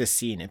movie, but this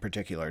scene in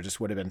particular. Just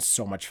would have been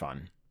so much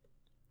fun.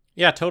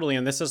 Yeah, totally.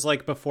 And this is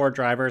like before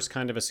Driver's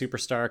kind of a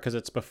superstar because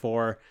it's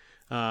before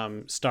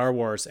Star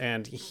Wars.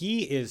 And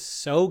he is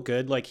so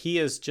good. Like he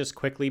has just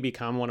quickly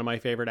become one of my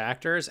favorite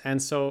actors.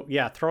 And so,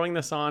 yeah, throwing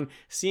this on,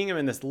 seeing him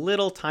in this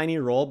little tiny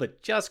role,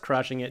 but just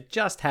crushing it,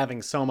 just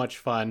having so much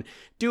fun,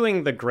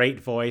 doing the great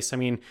voice. I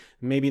mean,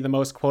 maybe the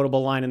most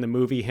quotable line in the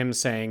movie, him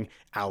saying,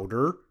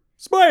 outer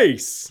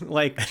space,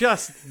 like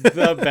just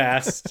the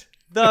best.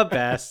 The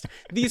best.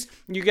 These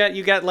you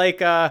get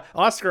like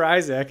Oscar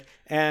Isaac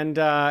and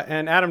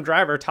Adam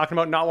Driver talking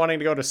about not wanting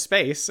to go to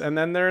space, and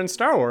then they're in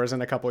Star Wars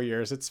in a couple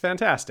years. It's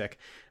fantastic.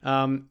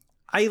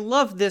 I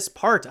love this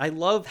part. I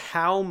love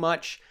how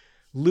much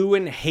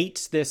Lewin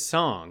hates this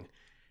song,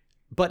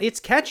 but it's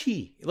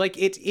catchy. Like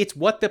it's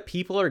what the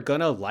people are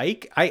gonna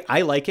like.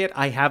 I like it.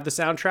 I have the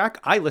soundtrack.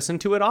 I listen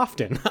to it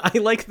often. I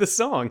like the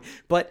song,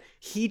 but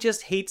he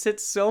just hates it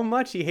so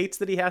much. He hates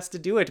that he has to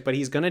do it, but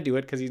he's gonna do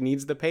it because he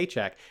needs the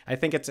paycheck. I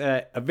think it's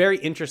a very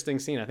interesting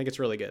scene. I think it's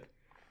really good.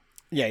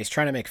 Yeah, he's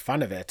trying to make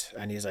fun of it.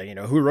 And he's like,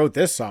 who wrote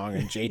this song?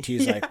 And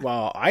JT's like,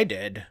 well, I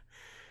did.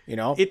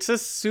 It's a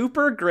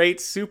super great,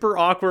 super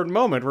awkward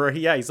moment where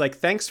he's like,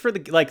 thanks for the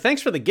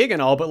gig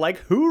and all, but like,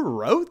 who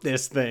wrote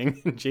this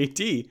thing?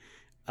 JT,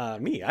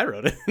 me, I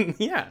wrote it.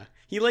 Yeah.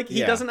 He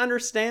doesn't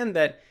understand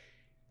that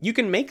you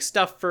can make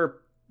stuff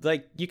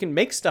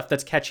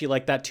that's catchy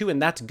like that too, and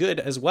that's good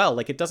as well.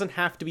 Like it doesn't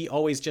have to be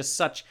always just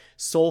such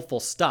soulful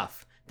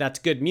stuff. That's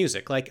good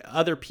music. Like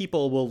other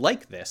people will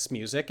like this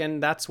music,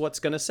 and that's what's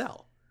going to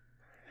sell.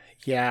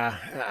 Yeah,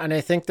 and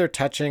I think they're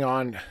touching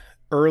on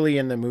early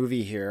in the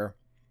movie here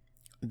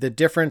the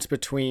difference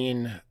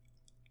between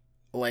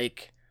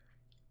like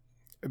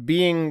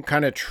being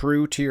kind of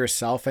true to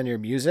yourself and your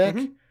music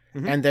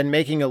and then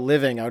making a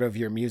living out of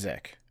your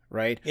music,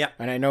 right? Yeah.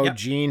 And I know Yep.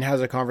 Gene has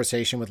a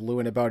conversation with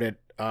Lewin about it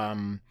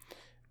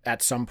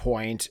at some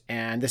point,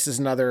 and this is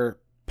another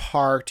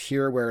part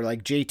here where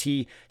like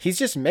JT, he's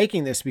just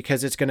making this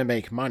because it's going to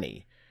make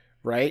money,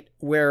 right?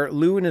 Where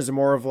Lewin is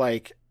more of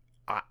like,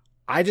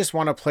 I just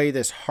want to play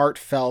this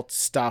heartfelt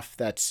stuff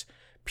that's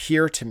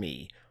pure to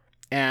me.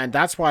 And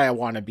that's why I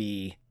want to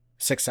be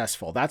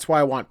successful. That's why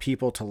I want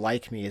people to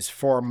like me, is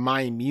for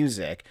my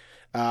music.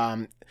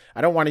 I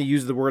don't want to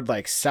use the word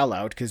like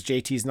sellout, because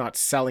JT's not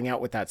selling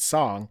out with that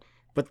song,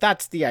 but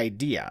that's the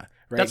idea,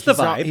 right? That's the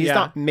vibe. He's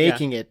not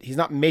making it. He's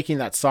not making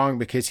that song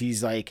because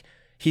he's like,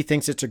 he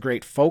thinks it's a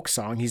great folk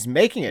song. He's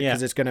making it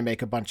because it's going to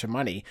make a bunch of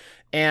money.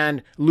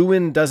 And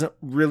Lewin doesn't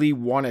really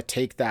want to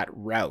take that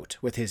route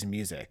with his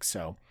music.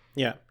 So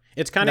yeah,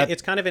 it's kind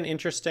of an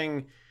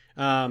interesting,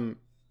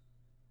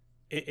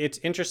 it's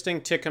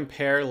interesting to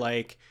compare,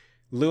 like,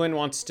 Lewin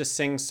wants to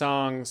sing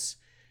songs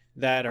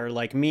that are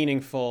like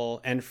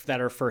meaningful and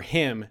that are for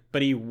him,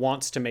 but he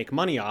wants to make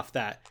money off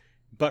that.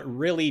 But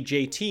really,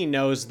 JT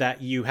knows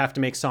that you have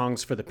to make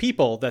songs for the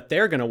people that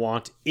they're going to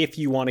want if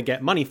you want to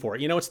get money for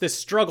it. You know, it's this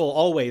struggle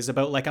always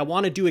about like, I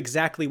want to do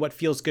exactly what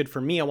feels good for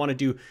me. I want to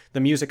do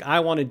the music I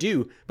want to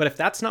do. But if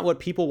that's not what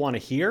people want to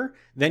hear,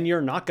 then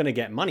you're not going to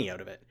get money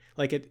out of it.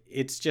 Like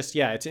it's just,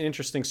 it's an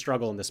interesting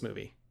struggle in this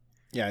movie.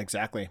 Yeah,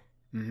 exactly.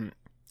 Mm-hmm.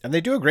 And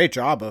they do a great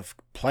job of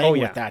playing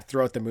with that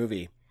throughout the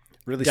movie.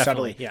 Really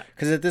Definitely, subtly.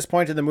 Because at this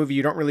point in the movie,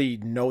 you don't really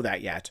know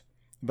that yet.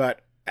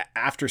 But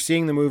after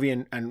seeing the movie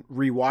and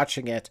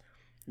rewatching it,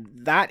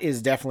 that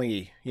is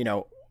definitely, you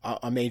know,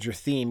 a major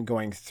theme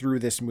going through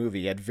this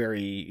movie at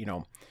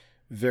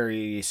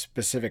very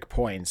specific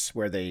points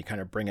where they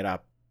kind of bring it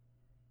up.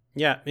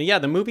 Yeah.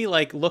 The movie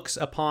like looks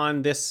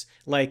upon this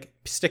like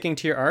sticking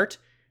to your art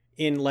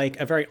in like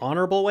a very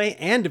honorable way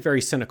and a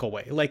very cynical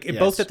way, like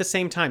both at the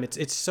same time.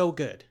 It's so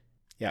good.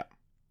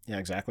 Yeah,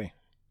 exactly.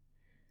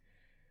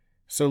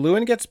 So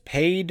Lewin gets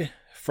paid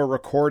for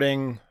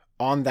recording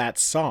on that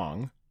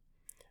song,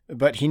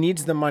 but he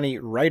needs the money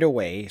right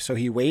away, so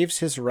he waives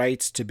his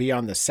rights to be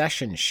on the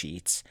session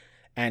sheets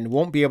and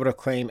won't be able to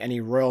claim any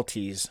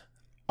royalties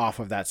off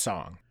of that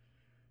song.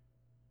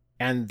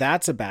 And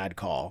that's a bad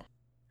call.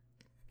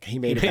 He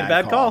made a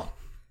bad call.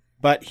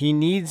 But he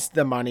needs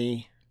the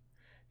money.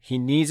 He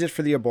needs it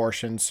for the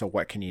abortion, so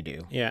what can you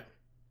do? Yeah.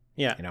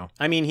 You know?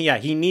 I mean,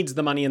 he needs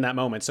the money in that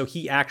moment, so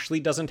he actually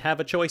doesn't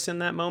have a choice in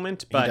that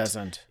moment, but he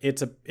doesn't.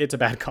 It's a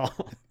bad call.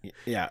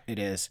 Yeah, it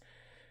is.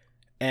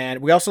 And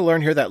we also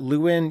learn here that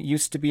Lewin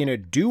used to be in a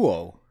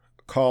duo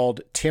called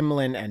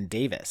Timlin and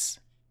Davis.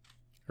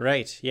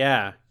 Right,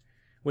 yeah.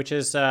 Which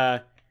is,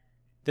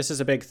 this is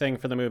a big thing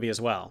for the movie as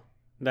well.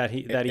 That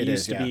he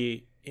used to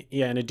be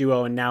in a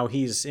duo, and now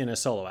he's in a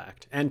solo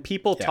act. And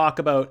people talk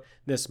about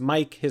this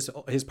Mike,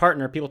 his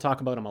partner, people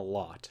talk about him a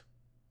lot.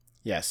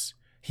 Yes.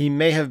 He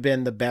may have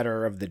been the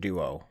better of the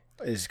duo,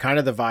 is kind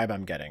of the vibe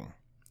I'm getting.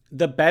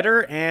 The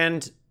better,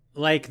 and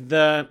like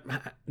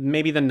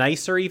maybe the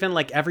nicer even.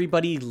 Like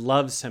everybody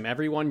loves him.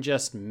 Everyone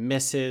just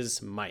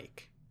misses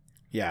Mike.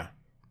 Yeah.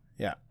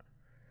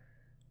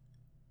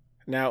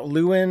 Now,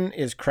 Lewin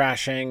is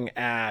crashing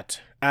at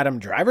Adam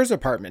Driver's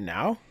apartment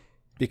now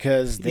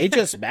because they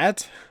just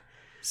met.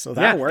 So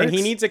that works. And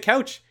he needs a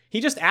couch.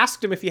 He just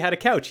asked him if he had a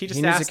couch. He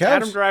just asked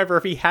Adam Driver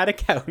if he had a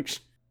couch.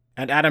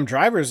 And Adam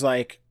Driver's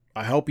like,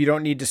 I hope you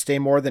don't need to stay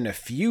more than a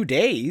few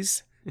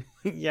days.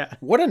 Yeah.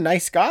 What a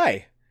nice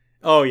guy.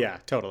 Oh, yeah,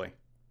 totally.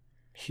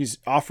 He's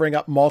offering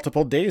up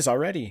multiple days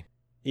already.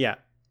 Yeah,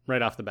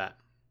 right off the bat.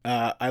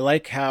 I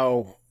like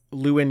how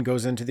Lewin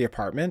goes into the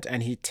apartment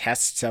and he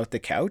tests out the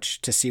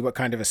couch to see what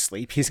kind of a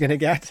sleep he's going to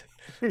get.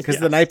 Because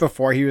the night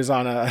before he was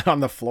on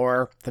the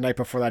floor. The night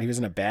before that he was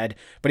in a bed.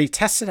 But he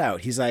tests it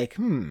out. He's like,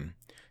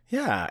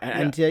 yeah.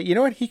 And you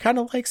know what? He kind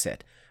of likes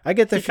it. I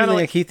get the feeling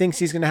like he thinks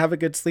he's going to have a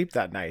good sleep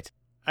that night.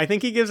 I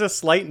think he gives a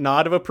slight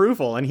nod of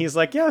approval, and he's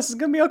like, yeah, this is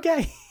going to be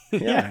okay.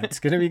 Yeah,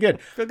 it's going to be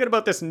good. Feel good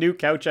about this new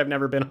couch I've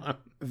never been on.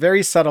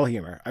 Very subtle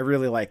humor. I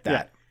really like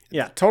that.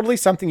 Yeah. Totally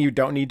something you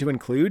don't need to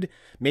include.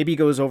 Maybe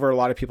goes over a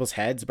lot of people's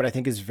heads, but I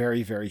think is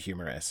very, very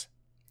humorous.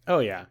 Oh,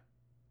 yeah.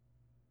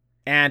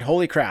 And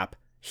holy crap,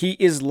 he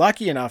is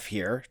lucky enough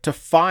here to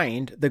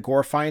find the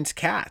Gorfines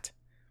cat.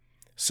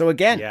 So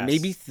again,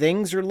 maybe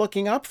things are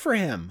looking up for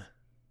him.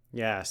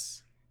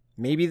 Yes.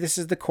 Maybe this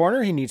is the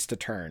corner he needs to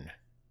turn.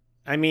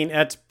 I mean,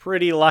 it's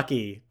pretty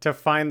lucky to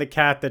find the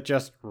cat that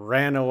just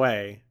ran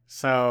away.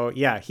 So,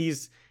 yeah,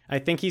 I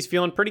think he's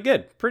feeling pretty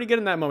good. Pretty good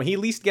in that moment. He at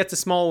least gets a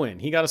small win.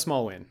 He got a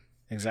small win.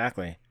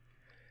 Exactly.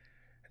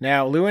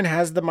 Now, Lewin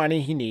has the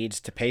money he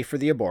needs to pay for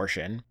the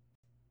abortion,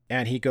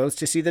 and he goes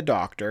to see the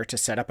doctor to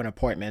set up an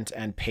appointment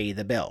and pay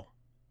the bill.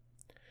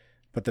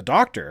 But the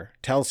doctor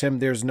tells him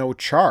there's no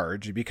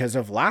charge because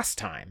of last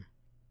time.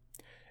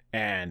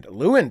 And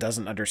Lewin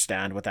doesn't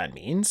understand what that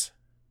means.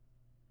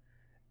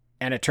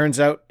 And it turns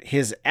out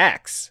his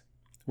ex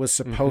was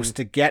supposed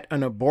to get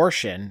an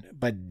abortion,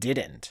 but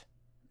didn't.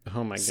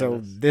 Oh my goodness. So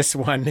this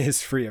one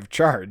is free of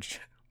charge.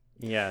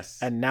 Yes.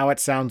 And now it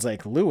sounds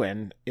like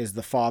Lewin is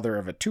the father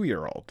of a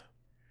 2-year-old.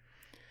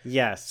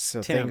 Yes.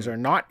 So things are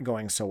not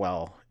going so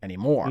well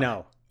anymore.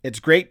 No.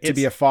 It's great to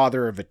be a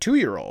father of a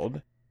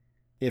 2-year-old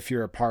if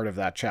you're a part of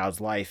that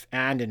child's life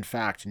and, in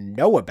fact,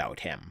 know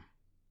about him.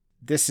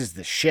 This is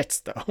the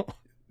shits, though.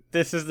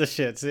 This is the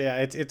shit. So yeah,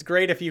 it's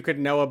great if you could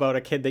know about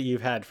a kid that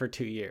you've had for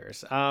 2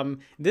 years.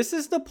 This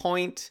is the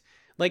point.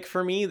 Like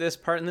for me, this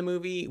part in the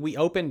movie, we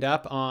opened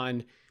up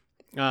on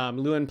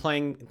Lewin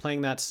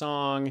playing that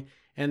song,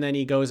 and then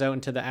he goes out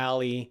into the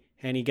alley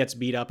and he gets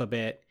beat up a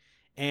bit.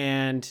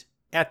 And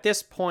at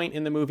this point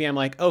in the movie, I'm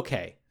like,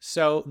 okay,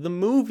 so the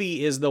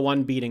movie is the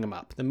one beating him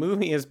up. The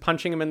movie is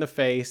punching him in the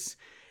face.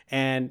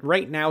 And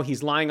right now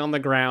he's lying on the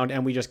ground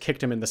and we just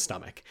kicked him in the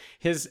stomach.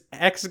 His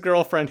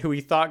ex-girlfriend, who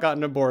he thought got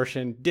an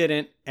abortion,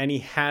 didn't, and he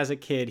has a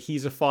kid.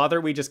 He's a father.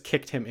 We just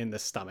kicked him in the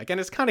stomach. And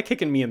it's kind of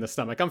kicking me in the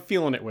stomach. I'm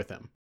feeling it with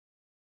him.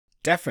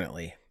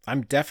 Definitely.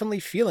 I'm definitely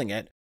feeling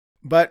it.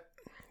 But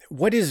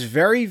what is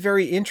very,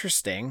 very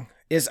interesting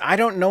is I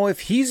don't know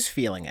if he's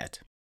feeling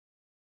it.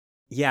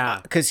 Yeah.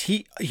 Because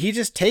he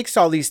just takes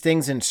all these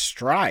things in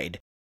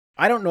stride.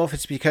 I don't know if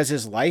it's because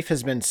his life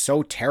has been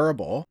so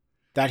terrible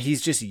that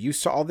he's just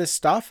used to all this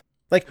stuff.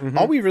 Like,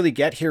 all we really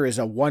get here is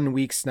a 1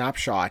 week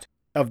snapshot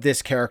of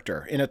this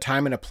character in a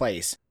time and a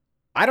place.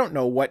 I don't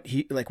know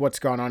what's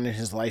gone on in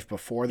his life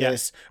before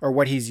this or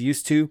what he's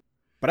used to,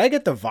 but I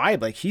get the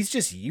vibe like he's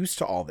just used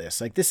to all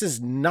this. Like, this is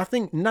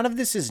nothing, none of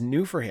this is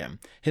new for him.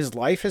 His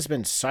life has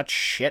been such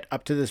shit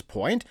up to this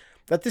point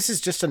that this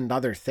is just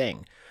another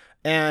thing.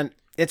 And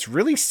it's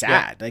really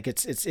sad. Yeah. Like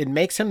it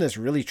makes him this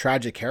really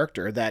tragic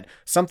character that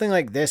something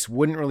like this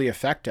wouldn't really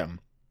affect him.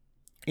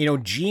 You know,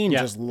 Gene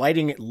just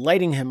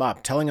lighting him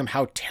up, telling him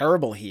how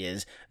terrible he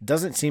is,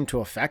 doesn't seem to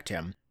affect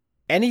him.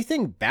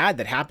 Anything bad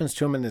that happens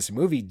to him in this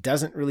movie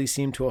doesn't really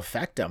seem to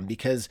affect him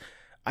because,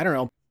 I don't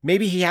know,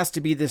 maybe he has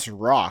to be this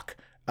rock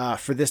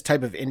for this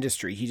type of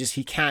industry.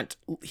 He can't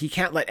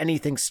let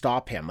anything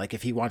stop him, like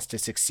if he wants to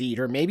succeed,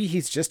 or maybe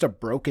he's just a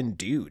broken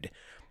dude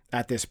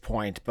at this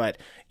point. But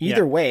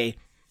either way,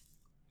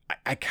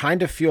 I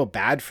kind of feel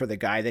bad for the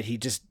guy that he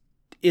just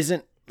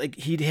isn't, like,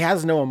 he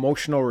has no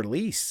emotional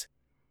release.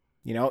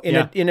 You know,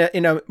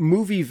 in a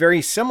movie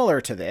very similar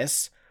to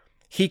this,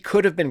 he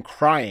could have been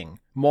crying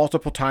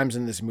multiple times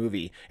in this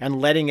movie and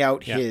letting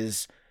out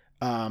his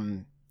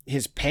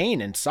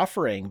pain and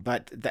suffering,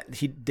 but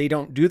they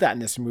don't do that in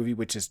this movie,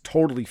 which is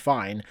totally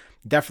fine.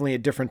 Definitely a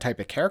different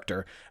type of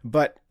character,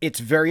 but it's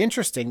very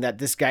interesting that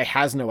this guy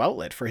has no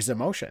outlet for his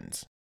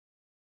emotions.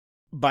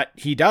 But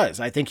he does.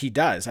 I think he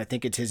does. I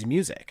think it's his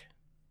music.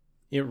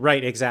 Yeah,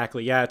 right,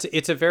 exactly. Yeah,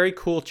 it's a very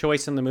cool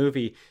choice in the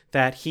movie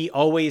that he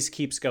always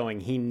keeps going.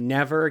 He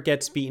never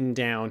gets beaten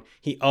down.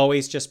 He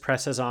always just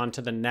presses on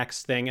to the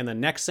next thing, and the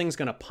next thing's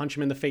going to punch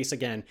him in the face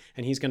again,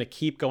 and he's going to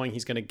keep going.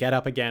 He's going to get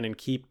up again and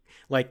keep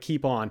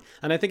on.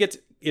 And I think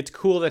it's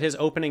cool that his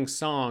opening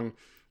song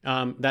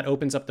that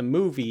opens up the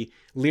movie,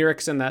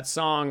 lyrics in that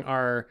song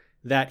are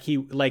that he,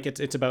 like,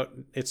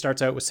 it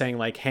starts out with saying,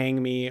 like,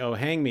 hang me, oh,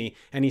 hang me.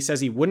 And he says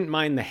he wouldn't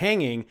mind the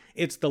hanging.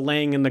 It's the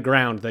laying in the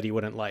ground that he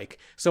wouldn't like.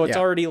 So it's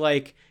already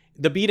like,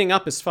 the beating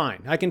up is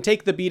fine. I can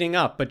take the beating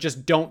up, but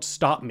just don't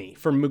stop me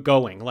from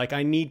going. Like,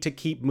 I need to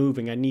keep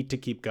moving. I need to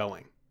keep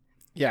going.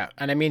 Yeah.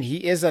 And I mean,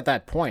 he is at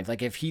that point.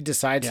 Like, if he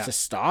decides to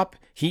stop,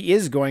 he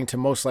is going to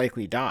most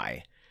likely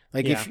die.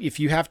 Like, if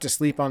you have to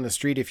sleep on the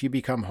street, if you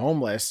become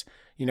homeless,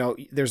 you know,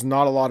 there's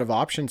not a lot of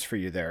options for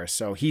you there.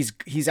 So he's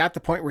at the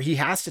point where he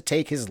has to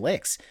take his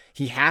licks.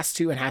 He has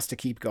to and has to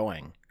keep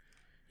going.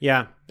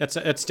 Yeah,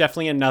 that's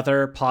definitely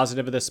another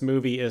positive of this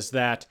movie is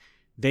that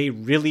they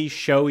really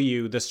show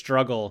you the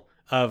struggle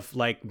of,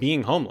 like,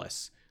 being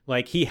homeless.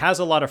 Like, he has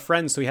a lot of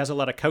friends, so he has a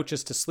lot of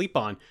couches to sleep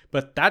on,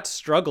 but that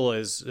struggle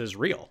is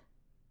real.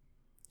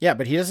 Yeah,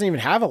 but he doesn't even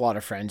have a lot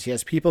of friends. He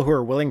has people who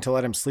are willing to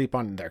let him sleep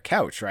on their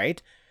couch,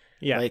 right?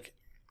 Yeah. Like,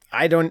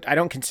 I don't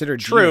consider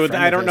Gene true. a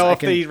friend I don't know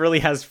if he really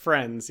has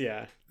friends.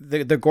 Yeah.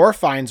 The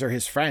Gorfines are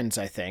his friends.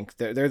 I think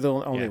they're the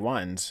only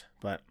ones.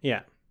 But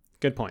yeah,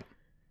 good point.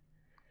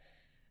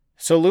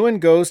 So Lewin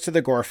goes to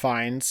the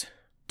Gorfines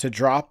to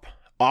drop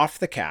off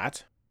the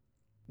cat.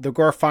 The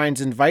Gorfines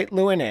invite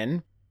Lewin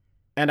in,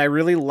 and I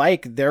really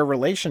like their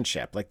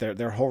relationship, like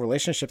their whole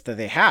relationship that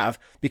they have,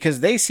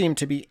 because they seem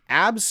to be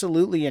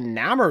absolutely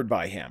enamored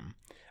by him.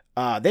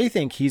 They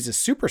think he's a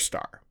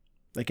superstar.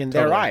 Like, in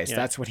their eyes,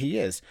 that's what he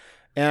is.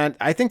 And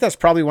I think that's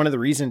probably one of the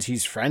reasons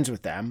he's friends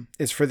with them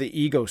is for the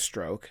ego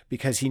stroke,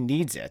 because he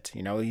needs it.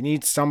 You know, he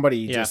needs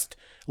somebody just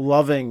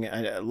loving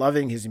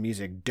his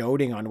music,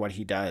 doting on what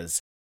he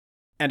does.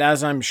 And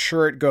as I'm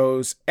sure it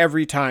goes,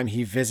 every time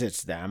he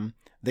visits them,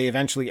 they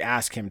eventually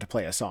ask him to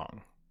play a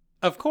song.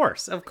 Of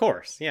course.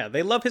 Yeah,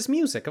 they love his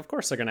music. Of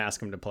course they're going to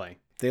ask him to play.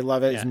 They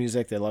love his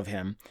music. They love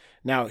him.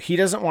 Now, he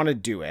doesn't want to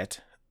do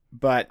it,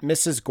 but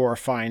Mrs.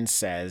 Gorfine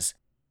says,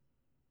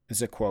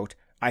 is a quote,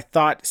 "I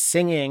thought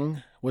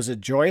singing was a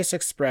joyous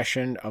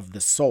expression of the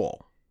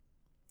soul,"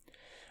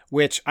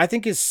 which I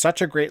think is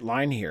such a great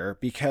line here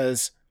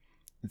because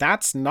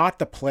that's not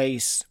the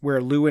place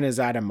where Lewin is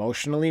at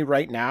emotionally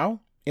right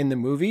now in the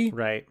movie.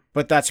 Right.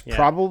 But that's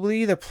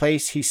probably the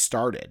place he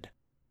started.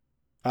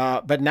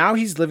 But now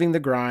he's living the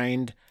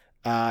grind.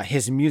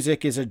 His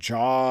music is a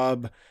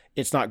job.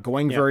 It's not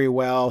going very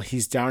well.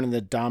 He's down in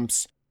the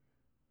dumps.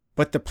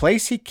 But the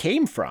place he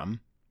came from,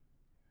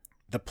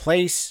 the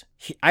place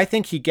I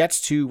think he gets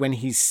to when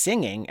he's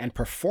singing and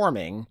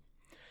performing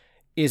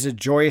is a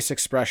joyous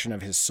expression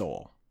of his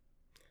soul.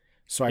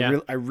 So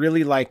I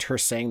really liked her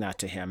saying that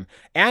to him,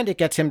 and it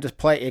gets him to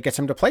play. It gets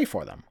him to play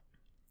for them.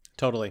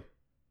 Totally.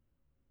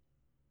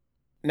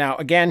 Now,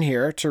 again,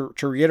 here to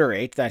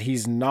reiterate that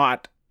he's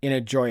not in a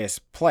joyous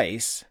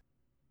place.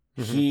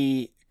 Mm-hmm.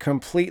 He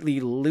completely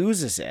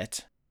loses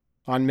it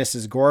on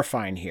Mrs.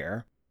 Gorfine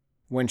here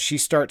when she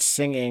starts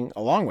singing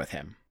along with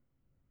him.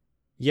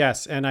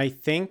 Yes, and I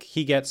think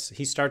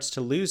he starts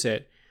to lose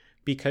it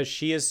because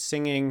she is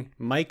singing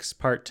Mike's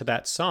part to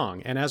that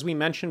song. And as we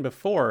mentioned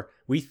before,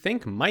 we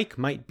think Mike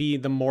might be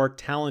the more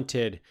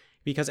talented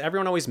because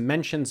everyone always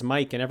mentions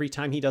Mike, and every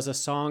time he does a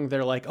song,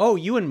 they're like, oh,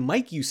 you and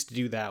Mike used to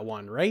do that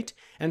one, right?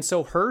 And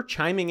so her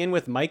chiming in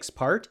with Mike's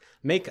part,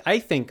 I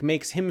think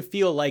makes him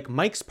feel like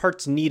Mike's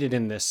part's needed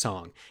in this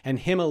song, and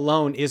him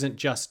alone isn't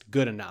just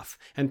good enough.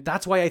 And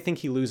that's why I think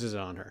he loses it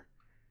on her.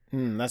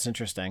 That's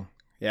interesting.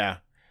 Yeah.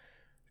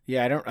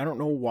 Yeah, I don't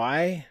know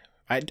why.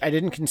 I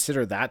didn't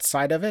consider that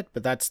side of it,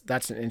 but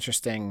that's an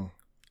interesting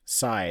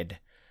side.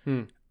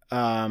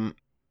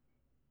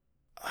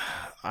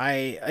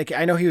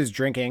 I know he was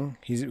drinking.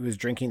 He was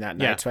drinking that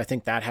night, so I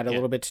think that had a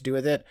little bit to do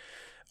with it.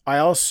 I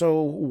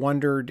also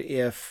wondered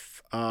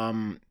if,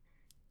 not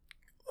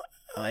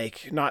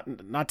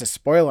to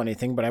spoil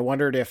anything, but I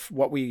wondered if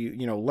what we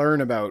learn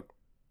about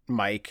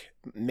Mike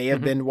may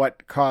have been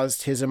what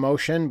caused his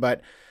emotion. But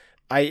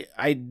I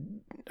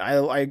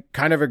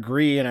kind of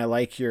agree, and I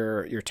like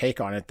your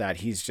take on it that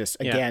he's just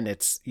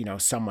it's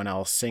someone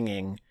else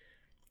singing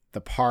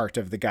the part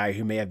of the guy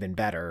who may have been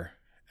better.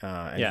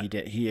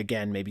 He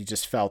again maybe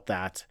just felt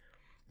that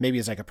maybe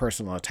it's like a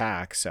personal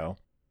attack. So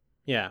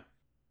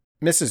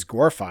Mrs.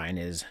 Gorfine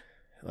is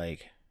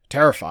like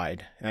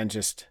terrified and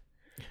just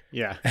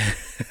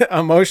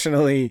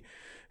emotionally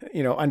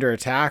under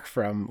attack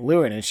from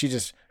Lewin, and she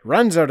just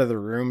runs out of the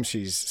room.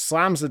 She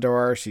slams the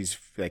door. She's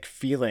like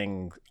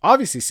feeling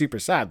obviously super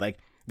sad. Like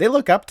they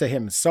look up to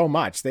him so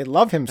much, they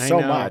love him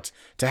so much,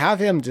 to have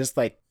him just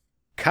like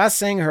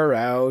cussing her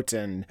out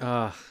and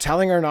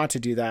telling her not to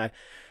do that.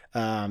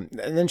 And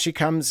then she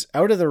comes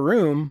out of the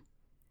room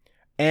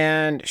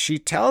and she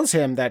tells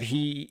him that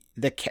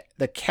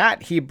the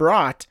cat he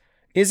brought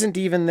isn't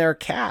even their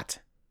cat.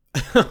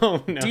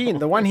 Oh no. Dean,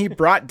 the one he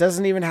brought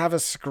doesn't even have a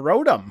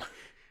scrotum.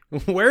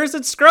 Where is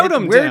its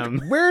scrotum,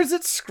 Tim? Where is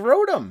its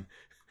scrotum?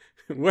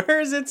 Where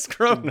is its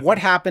scrotum? What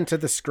happened to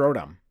the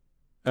scrotum?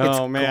 It's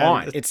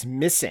gone. It's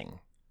missing.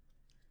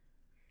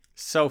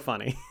 So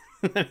funny.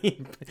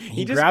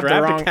 he just grabbed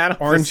grabbed a cat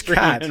off orange the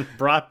cat and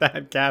brought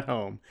that cat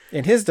home.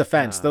 In his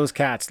defense, those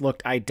cats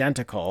looked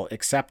identical,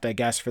 except I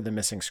guess for the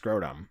missing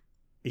scrotum.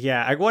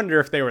 Yeah, I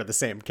wonder if they were the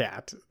same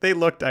cat. They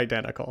looked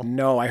identical.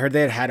 No, I heard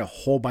they had a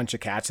whole bunch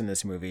of cats in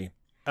this movie.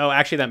 Oh,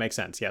 actually, that makes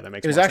sense. Yeah, that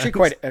makes sense. It was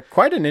actually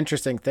quite an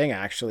interesting thing,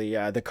 actually.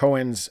 The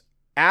Coens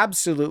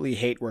absolutely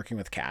hate working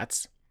with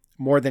cats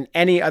more than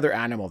any other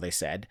animal, they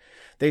said.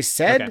 They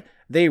said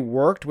they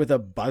worked with a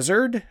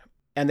buzzard,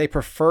 and they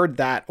preferred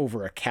that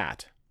over a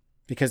cat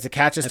because the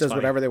cat just does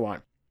whatever they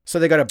want. So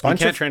they got a bunch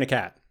You can't train a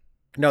cat.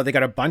 No, they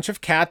got a bunch of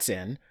cats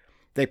in.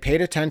 They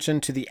paid attention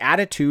to the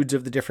attitudes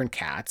of the different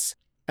cats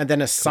and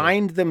then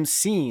assigned them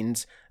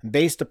scenes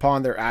based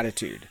upon their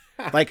attitude.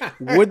 Like,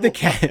 would the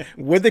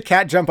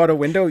cat jump out a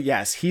window?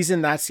 Yes, he's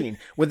in that scene.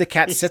 Would the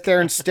cat sit there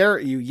and stare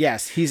at you?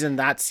 Yes, he's in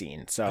that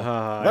scene. So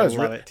that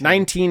was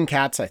 19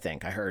 cats, I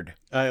think I heard.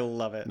 I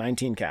love it.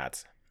 19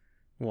 cats.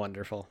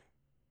 Wonderful.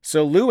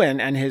 So Lewin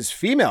and his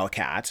female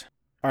cat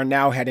are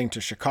now heading to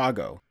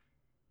Chicago.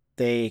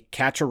 They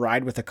catch a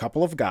ride with a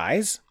couple of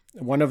guys,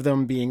 one of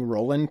them being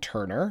Roland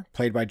Turner,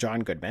 played by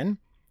John Goodman,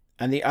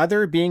 and the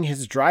other being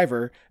his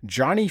driver,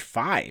 Johnny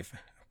Five,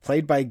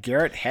 played by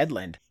Garrett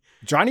Hedlund.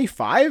 Johnny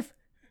Five?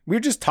 We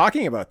were just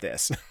talking about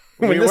this.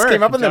 When this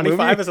came up in the movie.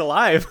 Johnny Five is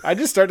alive. I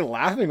just started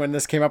laughing when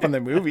this came up in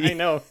the movie. I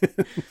know.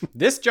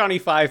 This Johnny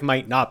Five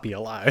might not be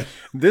alive.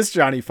 This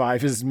Johnny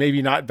Five is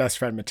maybe not best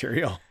friend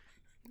material.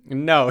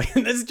 No,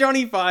 this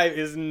Johnny Five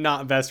is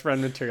not best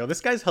friend material.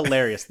 This guy's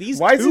hilarious.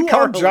 Why is he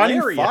called Johnny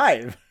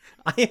Five?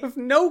 I have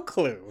no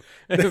clue.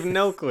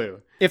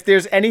 If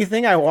there's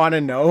anything I want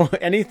to know,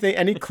 any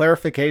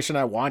clarification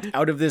I want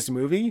out of this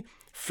movie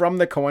from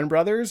the Coen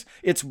brothers,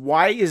 it's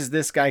why is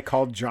this guy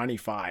called Johnny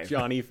Five?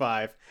 Johnny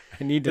Five.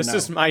 I need to know.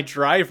 This is my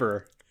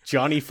driver,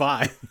 Johnny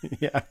Five.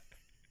 Yeah.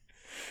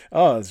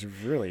 Oh, it's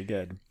really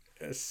good.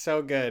 It's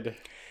so good.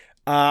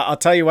 I'll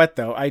tell you what,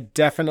 though. I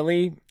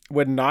definitely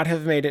would not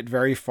have made it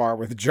very far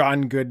with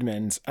John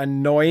Goodman's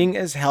annoying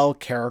as hell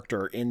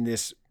character in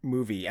this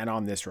movie and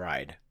on this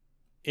ride.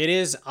 It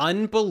is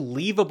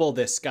unbelievable,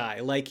 this guy.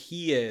 Like,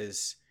 he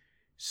is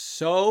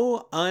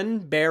so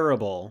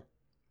unbearable.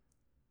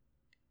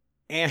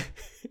 And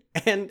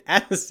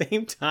at the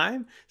same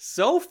time,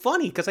 so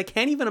funny, because I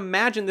can't even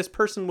imagine this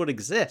person would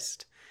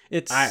exist.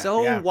 It's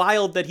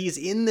wild that he's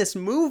in this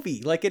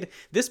movie. Like,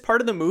 this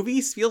part of the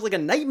movie feels like a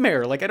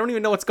nightmare. Like, I don't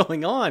even know what's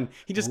going on.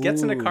 He just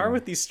gets in a car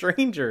with these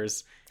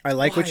strangers. I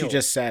like what you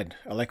just said.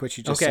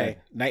 Said.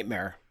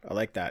 Nightmare. I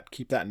like that.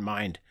 Keep that in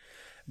mind.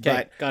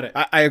 Okay, got it.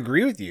 I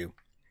agree with you.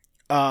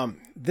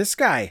 This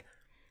guy,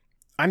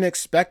 I'm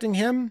expecting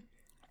him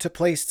to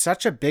play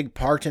such a big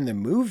part in the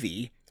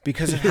movie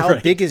because of how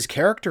big his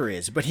character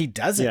is, but he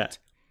doesn't. Yeah.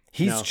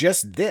 He's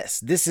just this.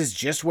 This is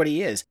just what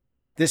he is.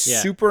 This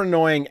super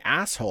annoying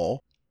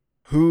asshole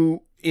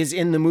who is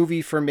in the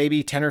movie for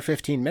maybe 10 or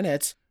 15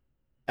 minutes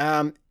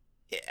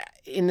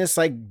in this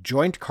like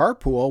joint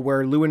carpool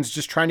where Lewin's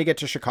just trying to get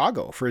to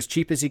Chicago for as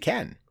cheap as he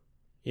can.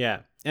 Yeah.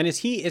 And is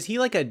he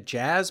like a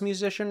jazz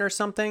musician or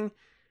something?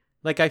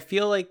 Like, I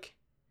feel like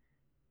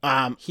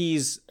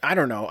he's... I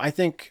don't know. I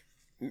think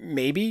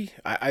maybe.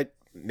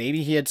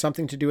 Maybe he had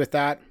something to do with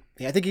that.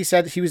 Yeah, I think he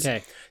said he was...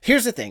 Okay.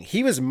 Here's the thing.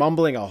 He was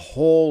mumbling a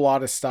whole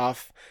lot of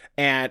stuff,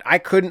 and I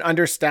couldn't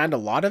understand a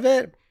lot of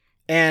it.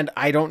 And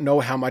I don't know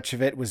how much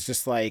of it was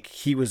just like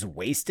he was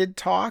wasted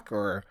talk,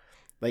 or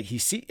like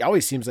he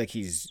always seems like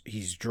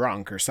he's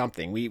drunk or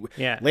something.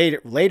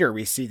 Later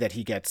we see that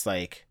he gets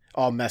like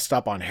all messed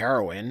up on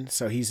heroin,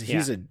 so he's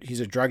a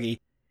druggie.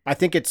 I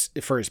think it's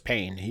for his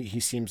pain. He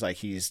seems like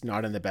he's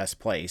not in the best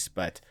place,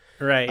 but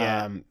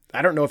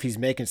I don't know if he's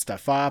making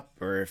stuff up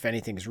or if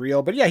anything's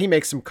real. But yeah, he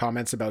makes some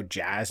comments about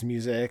jazz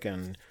music,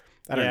 and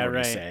I don't know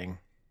what he's saying.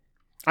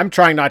 I'm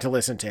trying not to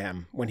listen to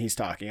him when he's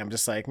talking. I'm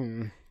just like,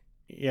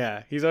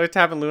 Yeah, he's always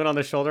tapping Lewin on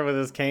the shoulder with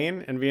his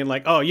cane and being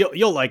like, "Oh,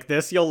 you'll like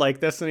this,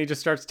 and he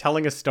just starts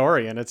telling a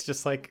story, and it's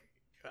just like,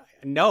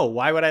 no,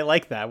 why would I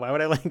like that? Why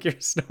would I like your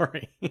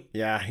story?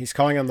 Yeah, he's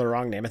calling him the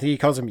wrong name. I think he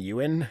calls him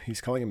Ewan.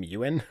 He's calling him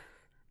Ewan.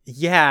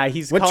 Yeah,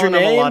 he's What's calling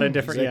your name? him a lot of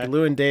different. He's like,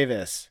 Lewin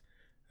Davis.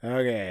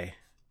 Okay,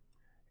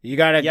 you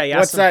got it. Yeah,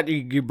 what's that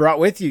you brought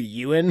with you,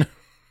 Ewan?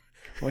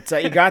 What's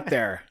that you got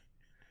there?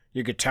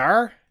 Your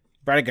guitar?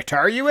 Brought a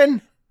guitar,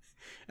 Ewan?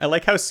 I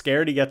like how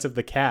scared he gets of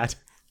the cat.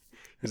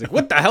 He's like,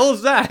 "What the hell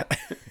is that?"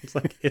 It's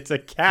like, it's a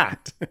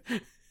cat.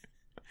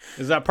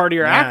 Is that part of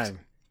your act?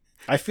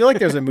 I feel like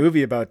there's a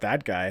movie about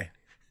that guy.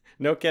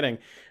 No kidding.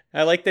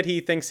 I like that he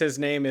thinks his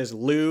name is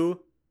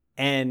Lou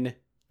N.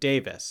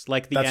 Davis.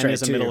 Like the N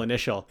is a middle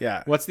initial.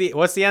 Yeah. What's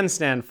the N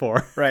stand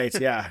for? Right,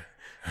 yeah.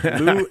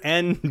 Lou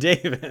N.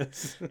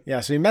 Davis.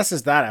 Yeah, so he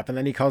messes that up, and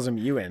then he calls him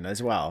Ewan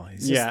as well.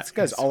 This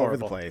guy's all over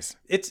the place.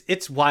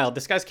 It's wild.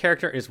 This guy's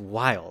character is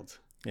wild.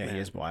 Yeah, man.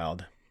 He is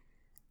wild.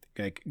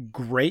 Like,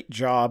 great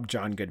job,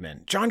 John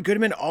Goodman. John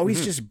Goodman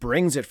always just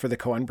brings it for the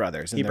Coen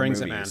brothers in their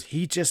movies. It, man.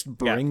 He just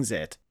brings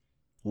it.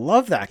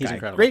 Love that guy. He's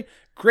incredible.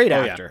 Great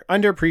actor. Yeah.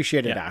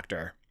 Underappreciated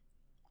actor.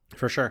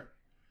 For sure.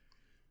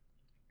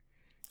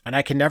 And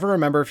I can never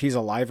remember if he's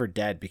alive or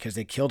dead because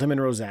they killed him in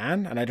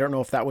Roseanne, and I don't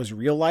know if that was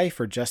real life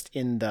or just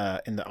on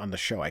the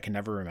show. I can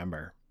never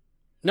remember.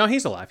 No,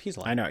 he's alive.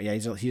 I know. Yeah,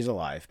 he's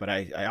alive, but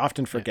I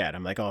often forget.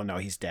 I'm like, "Oh no,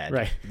 he's dead."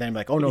 Right. Then I'm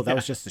like, "Oh no, that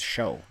was just the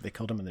show. They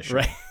killed him in the show."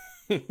 Right.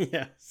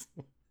 Yes.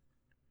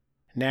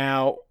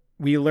 Now,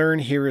 we learn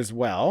here as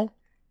well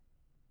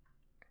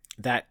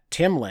that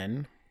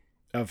Timlin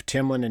of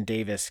Timlin and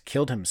Davis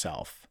killed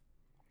himself.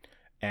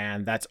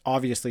 And that's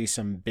obviously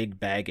some big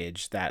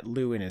baggage that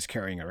Lewin is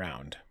carrying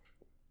around.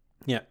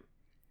 Yeah.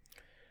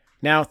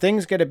 Now,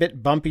 things get a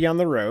bit bumpy on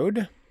the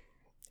road,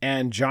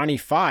 and Johnny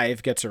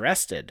Five gets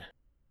arrested.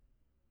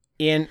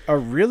 In a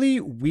really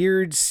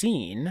weird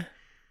scene,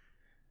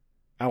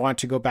 I want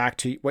to go back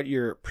to what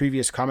your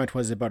previous comment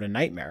was about a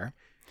nightmare.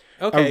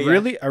 Okay.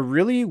 A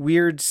really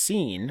weird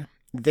scene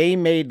they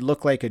made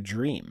look like a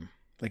dream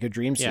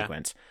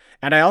sequence.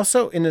 And I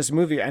also, in this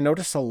movie, I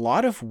noticed a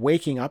lot of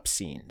waking up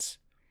scenes.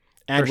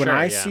 And when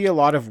I see a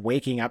lot of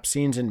waking up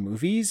scenes in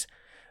movies,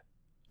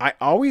 I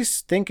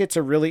always think it's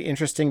a really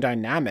interesting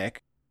dynamic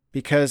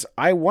because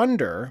I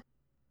wonder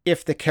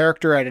if the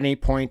character at any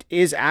point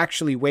is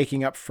actually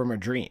waking up from a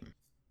dream.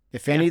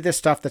 If any of the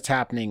stuff that's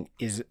happening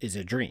is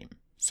a dream.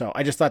 So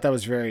I just thought that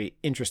was very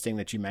interesting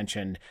that you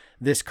mentioned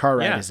this car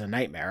ride is a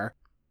nightmare,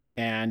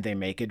 and they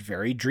make it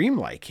very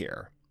dreamlike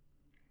here.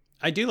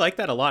 I do like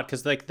that a lot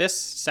because like this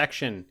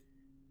section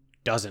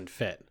doesn't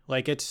fit.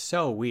 Like it's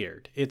so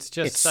weird. It's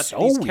just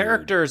these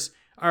characters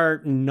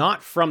are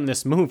not from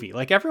this movie.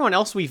 Like everyone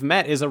else we've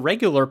met is a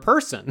regular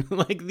person.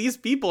 Like these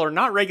people are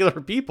not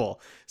regular people.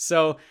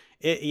 So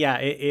it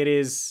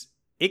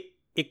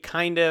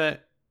kind of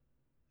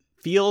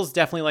feels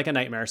definitely like a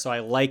nightmare. So I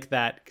like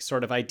that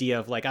sort of idea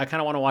of like, I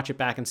kind of want to watch it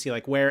back and see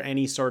like where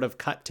any sort of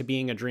cut to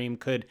being a dream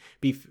could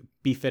be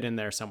fit in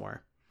there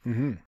somewhere.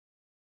 Mm-hmm.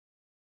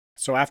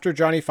 So after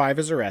Johnny Five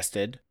is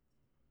arrested,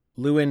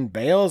 Lewin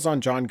bails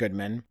on John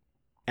Goodman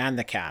and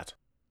the cat.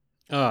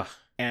 Ugh.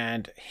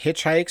 And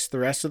hitchhikes the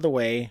rest of the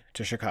way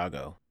to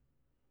Chicago.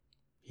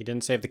 He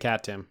didn't save the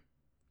cat, Tim.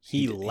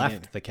 He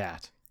left the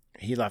cat.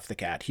 He left the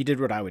cat. He did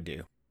what I would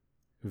do.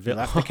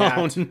 Left the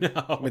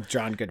cat with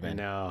John Goodman.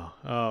 No.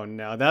 Oh,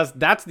 no.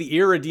 That's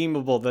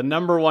the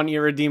number one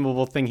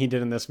irredeemable thing he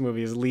did in this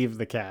movie is leave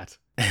the cat.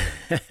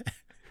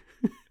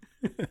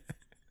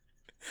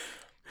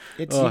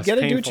 You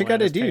gotta do what you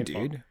gotta do,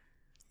 dude.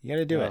 You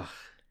gotta do it.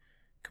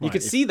 You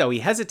could see, though, he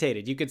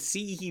hesitated. You could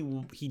see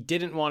he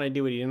didn't want to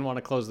do it. He didn't want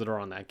to close the door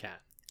on that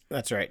cat.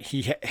 That's right.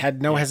 He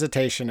had no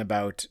hesitation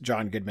about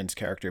John Goodman's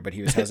character, but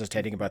he was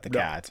hesitating about the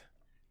cat.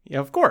 Yeah,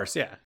 of course,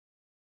 yeah.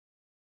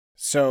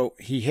 So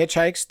he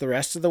hitchhikes the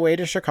rest of the way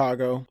to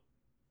Chicago.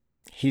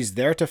 He's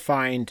there to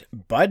find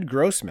Bud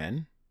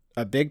Grossman,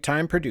 a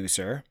big-time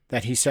producer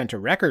that he sent a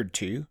record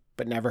to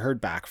but never heard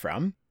back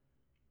from,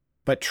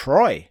 but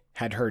Troy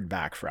had heard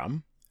back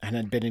from and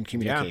had been in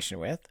communication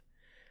with.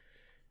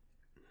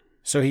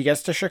 So he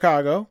gets to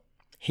Chicago.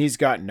 He's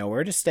got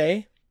nowhere to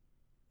stay.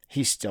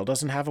 He still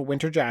doesn't have a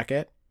winter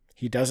jacket.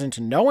 He doesn't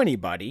know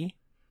anybody.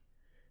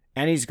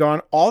 And he's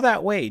gone all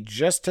that way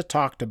just to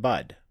talk to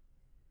Bud.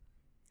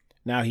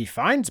 Now he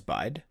finds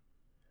Bud,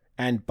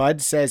 and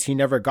Bud says he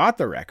never got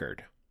the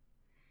record.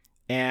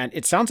 And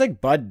it sounds like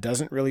Bud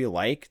doesn't really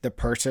like the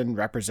person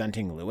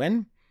representing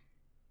Lewin.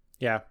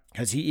 Yeah.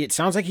 Because it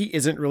sounds like he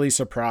isn't really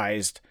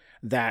surprised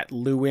that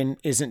Lewin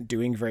isn't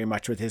doing very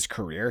much with his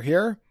career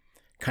here.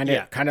 Kind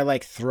of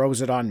like throws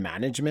it on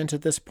management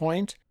at this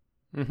point.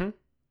 Mm-hmm.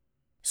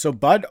 So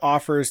Bud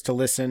offers to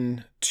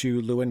listen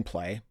to Lewin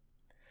play.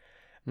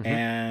 Mm-hmm.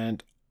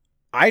 And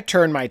I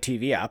turn my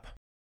TV up.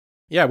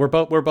 Yeah, we're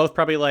both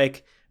probably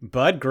like,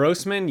 Bud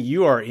Grossman,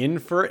 you are in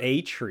for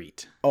a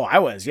treat. Oh, I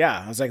was,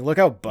 yeah. I was like, look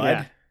out,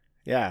 Bud.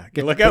 Yeah.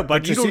 Look out,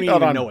 Bud. You don't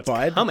even know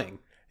what's coming.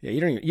 Yeah,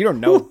 you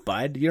don't know,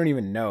 Bud. You don't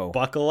even know.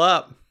 Buckle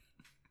up.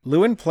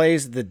 Lewin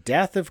plays The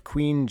Death of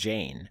Queen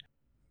Jane.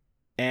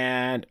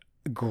 And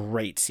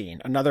great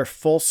scene. Another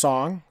full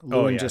song.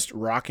 Lewin just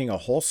rocking a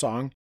whole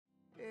song.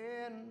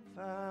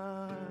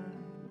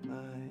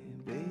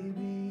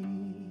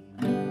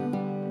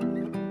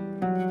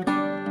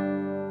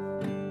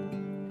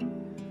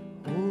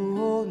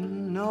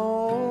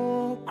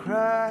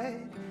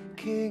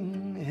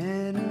 King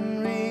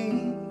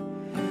Henry,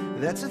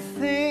 that's a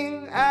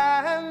thing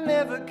I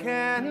never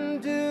can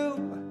do.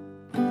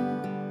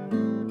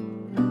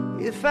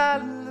 If I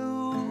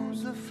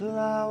lose the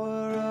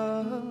flower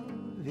of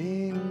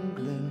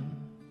England,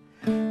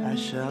 I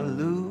shall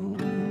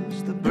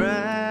lose the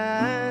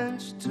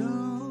branch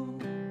too.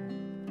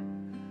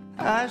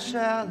 I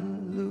shall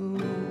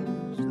lose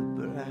the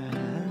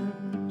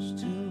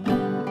branch too.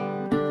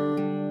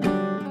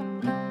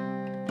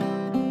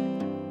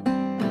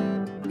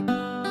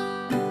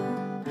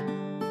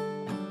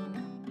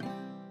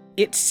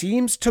 It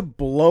seems to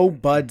blow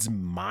Bud's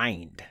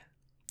mind.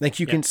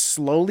 Like you can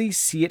slowly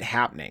see it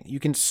happening. You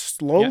can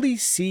slowly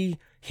see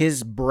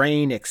his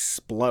brain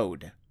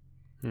explode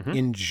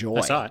in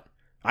joy.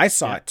 I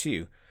saw it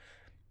too.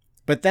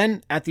 But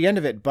then at the end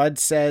of it, Bud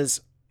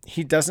says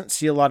he doesn't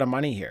see a lot of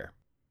money here.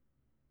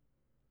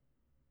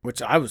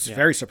 Which I was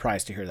very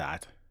surprised to hear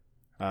that.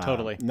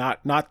 Totally.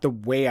 Not the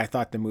way I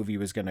thought the movie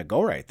was going to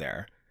go right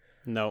there.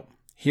 No.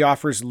 He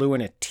offers Lewin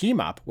a team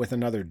up with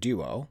another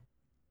duo.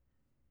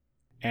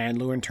 And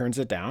Lewin turns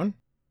it down.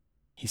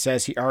 He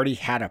says he already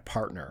had a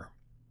partner.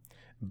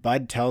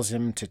 Bud tells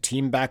him to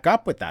team back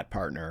up with that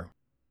partner.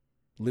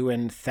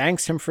 Lewin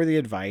thanks him for the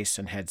advice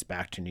and heads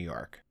back to New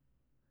York.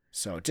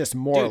 So just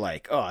more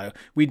like, oh,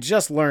 we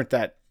just learned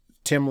that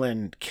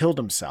Timlin killed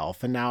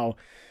himself, and now,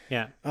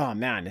 oh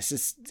man,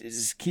 this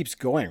just keeps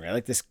going, right?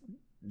 Like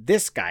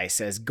this guy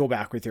says, go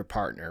back with your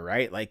partner,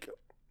 right? Like,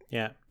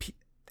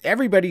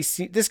 everybody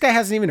this guy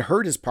hasn't even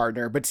heard his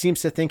partner, but seems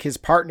to think his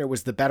partner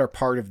was the better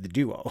part of the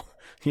duo.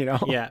 You know?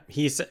 Yeah.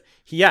 He says,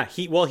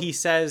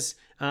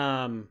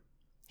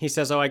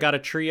 oh, I got a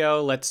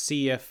trio. Let's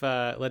see if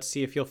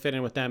you'll fit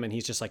in with them. And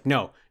he's just like,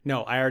 no,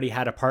 I already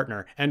had a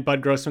partner. And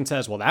Bud Grossman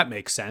says, well, that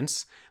makes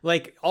sense.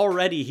 Like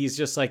already he's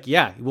just like,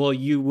 yeah, well,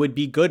 you would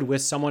be good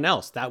with someone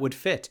else. That would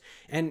fit.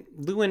 And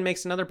Lewin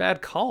makes another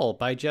bad call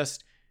by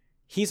just,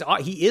 he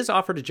is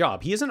offered a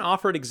job. He isn't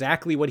offered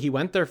exactly what he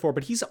went there for,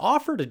 but he's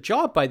offered a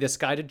job by this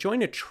guy to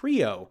join a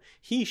trio.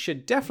 He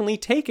should definitely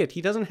take it.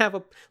 He doesn't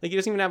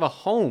even have a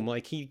home.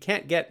 Like he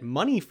can't get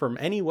money from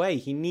any way.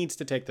 He needs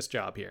to take this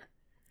job here.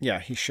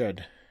 Yeah, he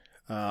should.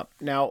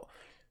 Now,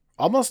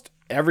 almost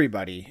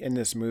everybody in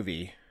this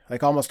movie,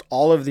 like almost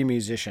all of the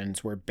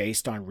musicians were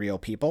based on real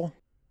people,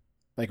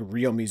 like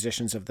real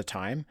musicians of the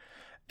time.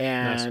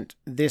 And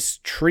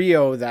this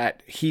trio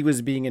that he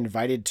was being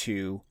invited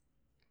to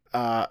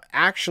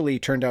actually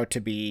turned out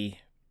to be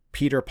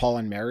Peter, Paul,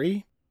 and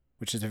Mary,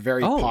 which is a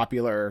very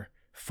popular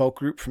folk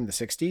group from the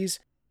 60s.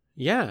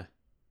 Yeah.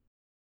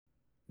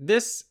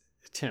 This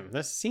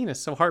scene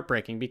is so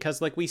heartbreaking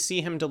because like we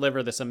see him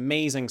deliver this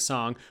amazing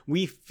song.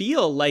 We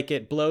feel like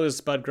it blows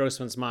Bud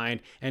Grossman's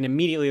mind, and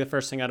immediately the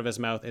first thing out of his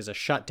mouth is a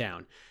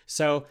shutdown.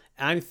 So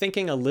I'm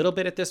thinking a little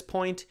bit at this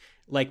point,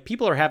 like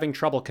people are having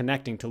trouble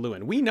connecting to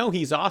Lewin. We know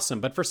he's awesome,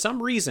 but for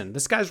some reason,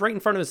 this guy's right in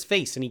front of his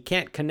face and he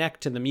can't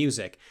connect to the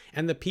music.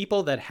 And the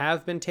people that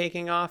have been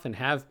taking off and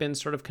have been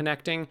sort of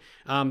connecting,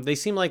 they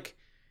seem like,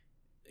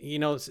 you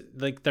know,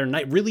 like they're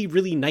really,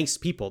 really nice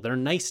people. They're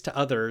nice to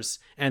others,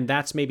 and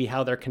that's maybe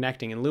how they're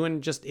connecting. And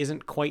Lewin just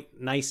isn't quite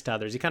nice to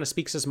others. He kind of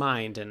speaks his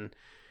mind. And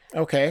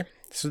okay,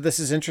 so this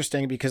is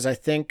interesting because I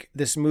think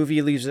this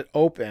movie leaves it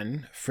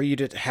open for you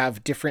to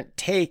have different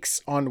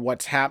takes on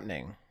what's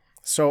happening.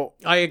 So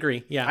I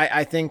agree. Yeah.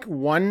 I think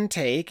one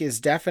take is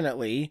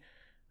definitely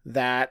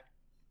that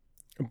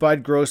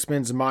Bud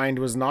Grossman's mind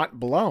was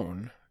not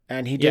blown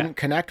and he didn't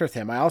connect with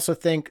him. I also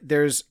think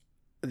there's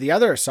the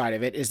other side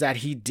of it is that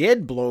he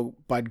did blow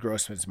Bud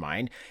Grossman's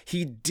mind.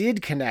 He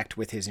did connect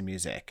with his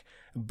music,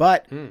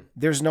 but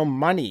there's no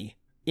money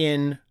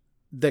in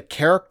the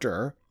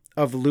character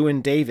of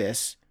Llewyn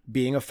Davis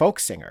being a folk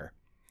singer.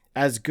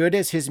 As good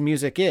as his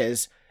music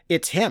is,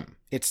 it's him.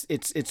 It's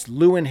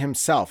Llewyn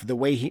himself. The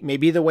way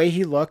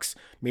he looks,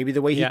 maybe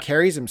the way he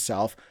carries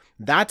himself.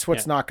 That's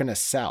what's not going to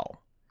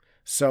sell.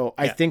 So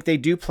I think they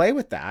do play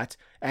with that,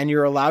 and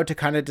you're allowed to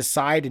kind of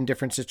decide in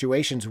different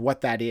situations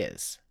what that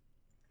is.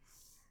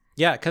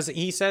 Yeah, because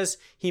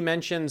he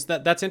mentions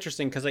that's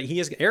interesting because he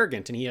is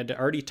arrogant and he had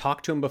already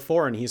talked to him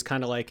before and he's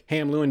kind of like, hey,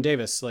 I'm Llewyn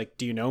Davis. Like,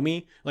 do you know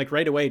me? Like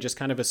right away, just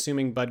kind of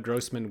assuming Bud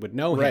Grossman would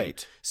know him.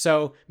 Right.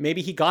 So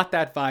maybe he got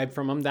that vibe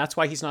from him. That's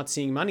why he's not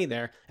seeing money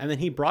there. And then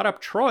he brought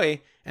up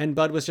Troy and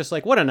Bud was just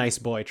like, what a nice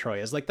boy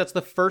Troy is. Like, that's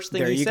the first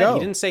thing he said. Go.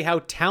 He didn't say how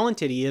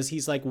talented he is.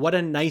 He's like, what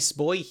a nice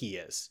boy he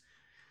is.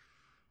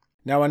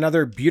 Now,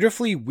 another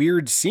beautifully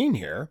weird scene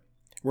here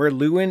where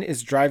Llewyn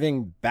is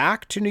driving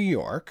back to New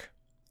York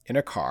in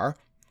a car,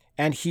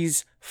 and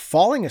he's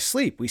falling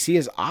asleep. We see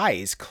his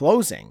eyes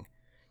closing.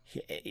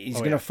 He's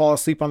going to fall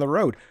asleep on the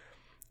road.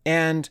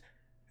 And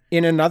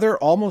in another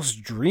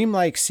almost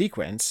dreamlike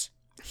sequence,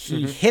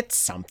 he hits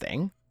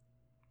something.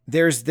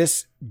 There's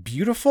this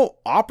beautiful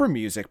opera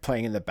music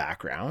playing in the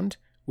background,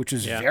 which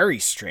is very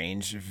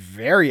strange,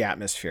 very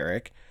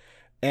atmospheric.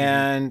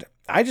 And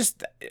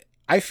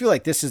I feel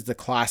like this is the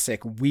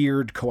classic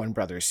weird Coen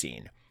Brothers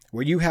scene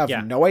where you have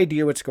no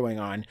idea what's going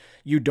on.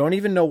 You don't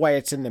even know why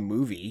it's in the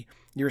movie.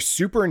 You're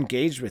super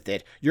engaged with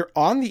it. You're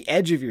on the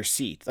edge of your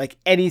seat. Like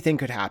anything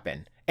could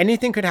happen.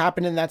 Anything could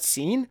happen in that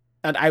scene,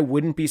 and I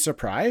wouldn't be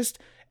surprised.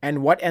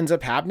 And what ends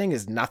up happening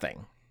is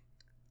nothing.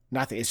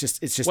 Nothing. It's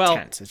just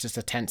tense. It's just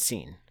a tense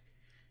scene.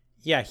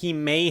 Yeah, he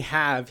may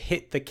have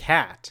hit the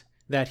cat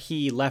that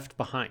he left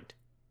behind.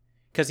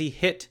 Because he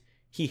hit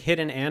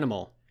an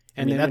animal.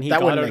 And then when he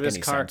got out of his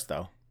car, sense,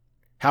 though.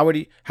 How would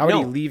he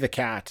leave a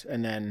cat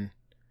and then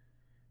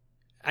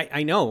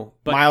I know,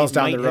 but miles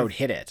down the road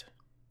hit it?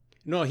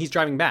 No, he's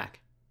driving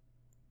back.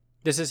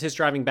 This is his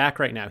driving back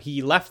right now.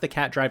 He left the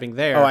cat driving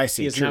there. Oh, I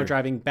see. He is now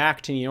driving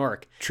back to New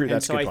York. True,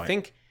 that's a good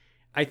point.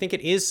 I think it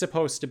is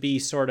supposed to be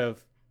sort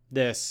of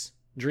this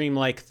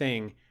dreamlike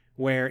thing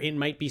where it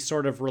might be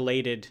sort of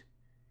related.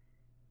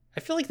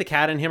 I feel like the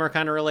cat and him are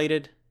kind of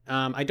related.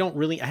 I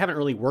haven't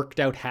really worked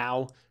out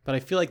how, but I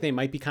feel like they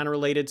might be kind of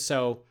related.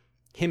 So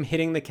him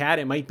hitting the cat,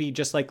 it might be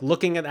just like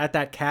looking at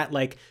that cat,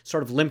 like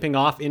sort of limping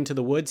off into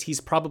the woods. He's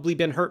probably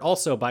been hurt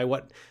also by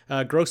what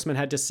Grossman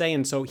had to say.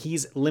 And so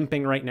he's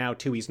limping right now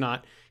too. He's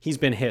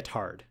been hit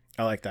hard.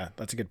 I like that.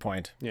 That's a good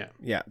point. Yeah.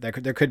 Yeah.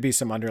 There could be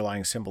some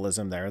underlying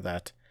symbolism there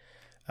that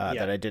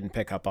I didn't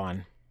pick up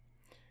on.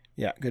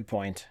 Yeah. Good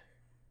point.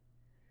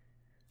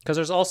 Because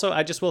there's also,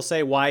 I just will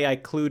say why I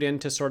clued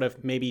into sort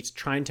of maybe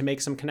trying to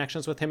make some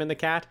connections with him and the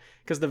cat.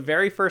 Because the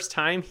very first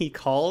time he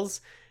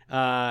calls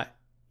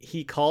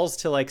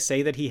to like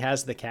say that he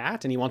has the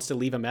cat and he wants to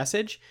leave a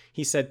message.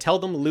 He said, tell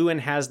them Llewyn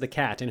has the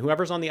cat. And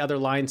whoever's on the other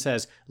line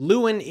says,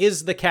 Llewyn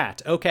is the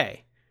cat.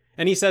 Okay.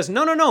 And he says,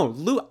 no.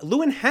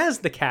 Llewyn has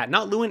the cat,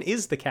 not Llewyn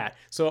is the cat.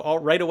 So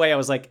right away I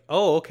was like,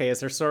 oh, okay. Is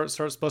there sort of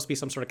supposed to be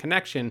some sort of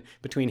connection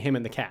between him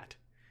and the cat?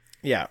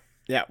 Yeah.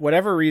 Yeah.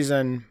 Whatever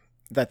reason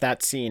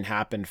that scene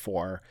happened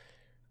for,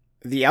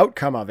 the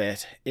outcome of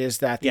it is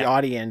that the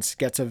audience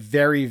gets a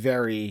very,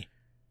 very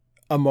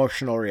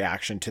emotional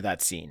reaction to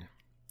that scene.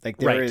 Like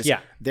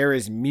there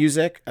is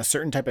music, a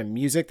certain type of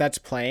music that's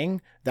playing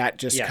that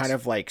just kind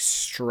of like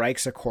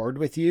strikes a chord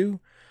with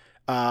you.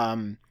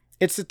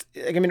 It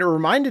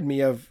reminded me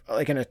of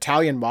like an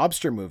Italian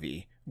mobster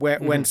movie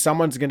when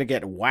someone's going to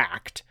get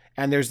whacked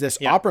and there's this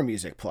opera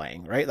music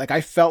playing, right? Like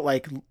I felt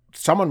like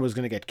someone was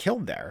going to get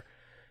killed there.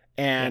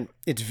 And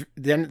it's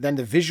then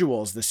the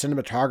visuals, the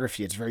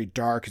cinematography, it's very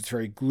dark, it's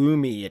very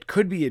gloomy. It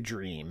could be a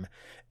dream.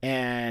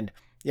 And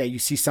you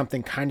see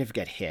something kind of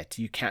get hit.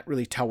 You can't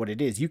really tell what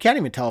it is. You can't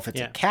even tell if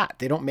it's a cat.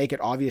 They don't make it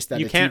obvious that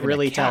it's even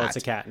a cat. Tell it's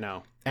a cat.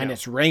 No. And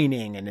it's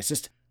raining and it's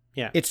just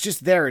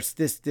there. It's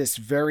this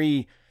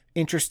very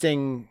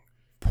interesting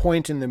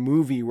point in the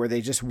movie where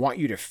they just want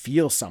you to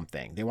feel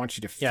something. They want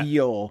you to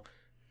feel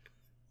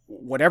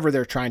whatever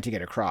they're trying to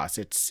get across.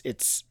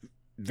 It's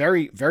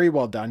very, very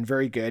well done,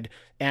 very good.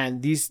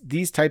 And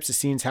these types of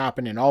scenes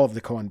happen in all of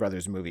the Coen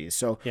Brothers movies.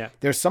 So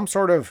there's some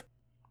sort of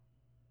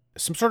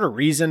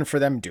reason for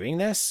them doing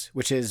this,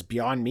 which is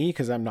beyond me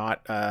because I'm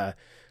not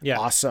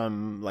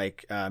awesome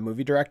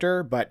movie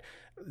director, but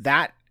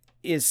that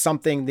is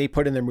something they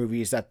put in their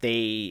movies that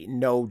they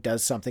know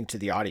does something to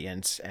the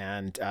audience,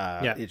 and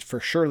it for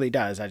surely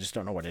does. I just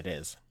don't know what it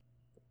is.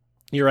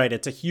 You're right.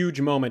 It's a huge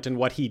moment, and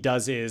what he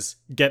does is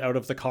get out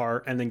of the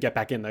car and then get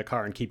back in the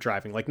car and keep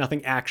driving. Like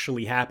nothing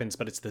actually happens,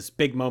 but it's this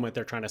big moment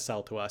they're trying to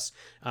sell to us,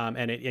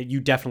 and you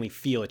definitely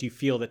feel it. You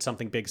feel that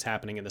something big's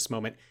happening in this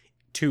moment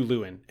to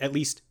Llewyn, at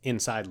least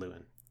inside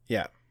Llewyn.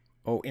 Yeah.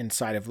 Oh,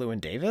 inside of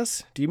Llewyn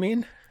Davis? Do you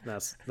mean?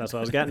 That's what I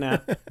was getting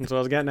at. That's what I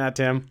was getting at,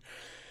 Tim.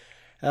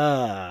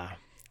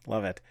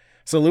 Love it.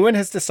 So Llewyn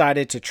has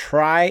decided to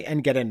try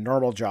and get a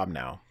normal job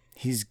now.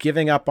 He's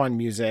giving up on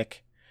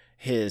music.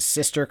 His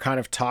sister kind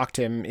of talked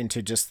him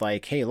into just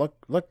like, hey, look,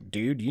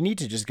 dude, you need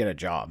to just get a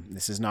job.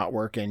 This is not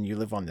working. You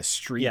live on the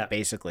street,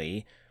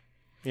 basically.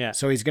 Yeah.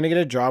 So he's going to get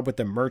a job with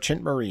the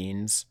Merchant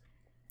Marines.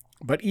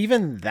 But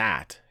even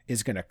that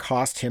is going to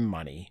cost him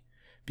money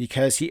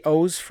because he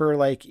owes for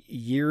like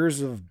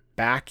years of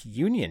back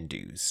union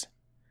dues.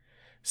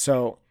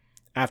 So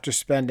after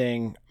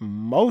spending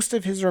most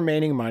of his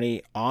remaining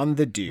money on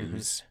the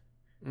dues,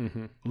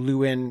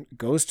 Lewin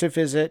goes to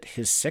visit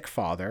his sick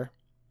father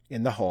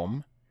in the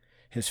home.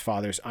 His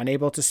father's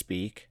unable to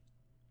speak.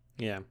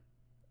 Yeah.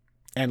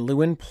 And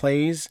Lewin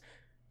plays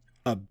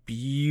a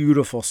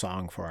beautiful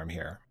song for him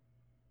here.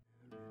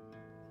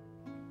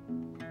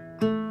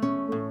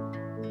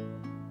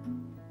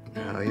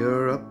 Now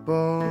you're up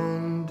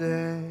on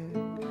deck,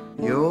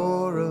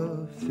 you're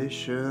a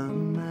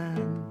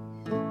fisherman.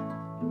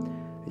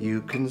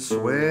 You can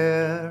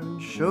swear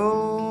and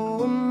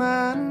show a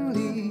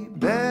manly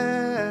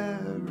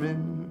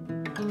bearing.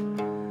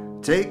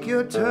 Take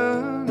your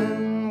turn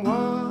and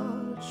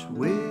watch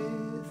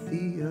with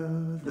the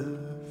other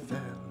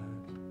fella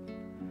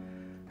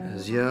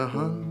as you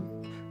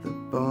hunt the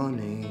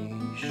bonny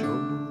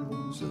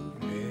shoals of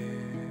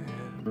herring.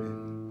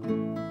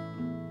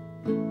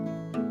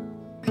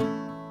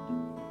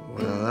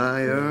 Well,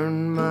 I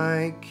earned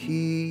my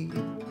keep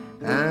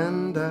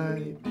and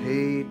I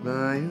paid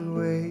my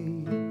way,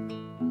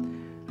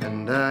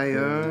 and I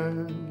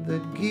earned the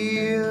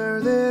gear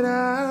that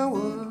I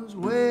was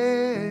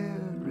wearing.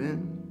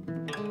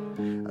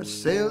 I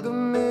sailed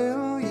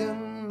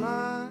 1,000,000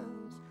 miles,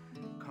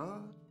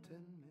 cotton.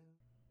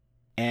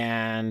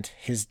 And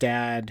his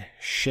dad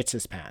shits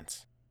his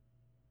pants.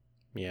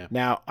 Yeah.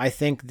 Now, I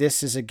think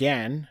this is,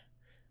 again,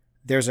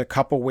 there's a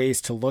couple ways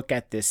to look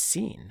at this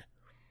scene.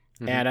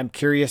 And I'm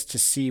curious to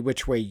see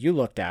which way you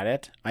looked at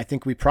it. I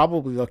think we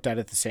probably looked at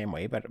it the same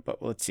way, but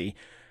let's see.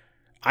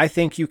 I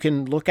think you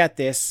can look at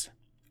this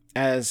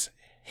as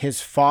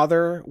his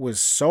father was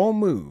so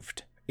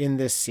moved in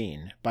this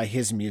scene by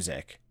his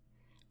music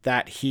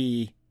that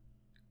he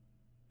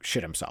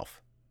shit himself.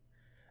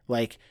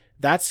 Like,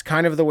 that's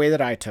kind of the way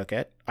that I took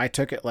it. I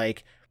took it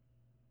like,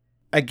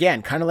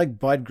 again, kind of like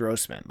Bud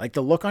Grossman. Like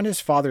the look on his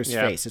father's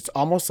face, it's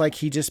almost like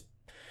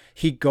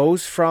he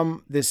goes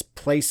from this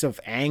place of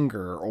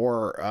anger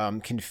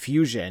or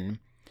confusion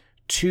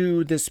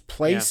to this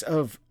place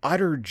of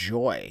utter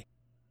joy.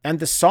 And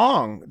the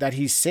song that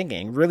he's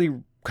singing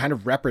really kind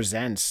of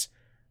represents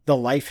the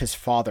life his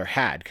father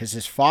had, because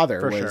his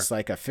father was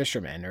like a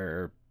fisherman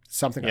or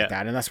something like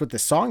that. And that's what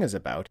this song is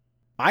about.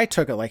 I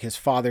took it like his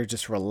father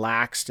just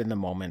relaxed in the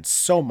moment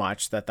so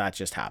much that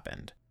just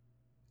happened.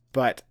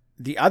 But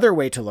the other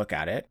way to look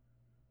at it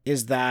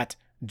is that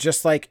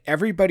just like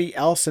everybody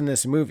else in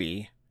this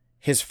movie,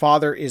 his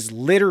father is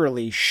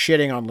literally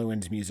shitting on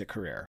Lewin's music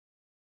career.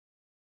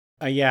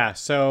 Yeah,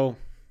 so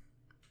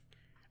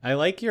I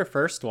like your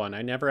first one.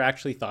 I never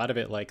actually thought of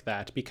it like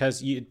that,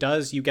 because you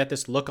get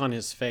this look on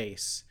his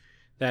face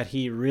that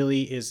he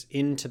really is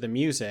into the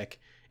music.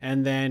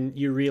 And then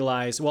you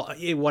realize,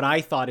 what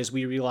I thought is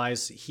we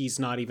realize he's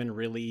not even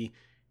really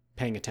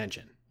paying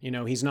attention. You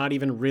know, he's not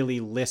even really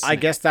listening. I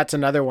guess that's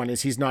another one,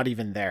 is he's not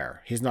even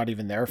there. He's not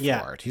even there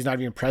for it. He's not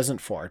even present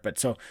for it. But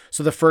so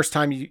the first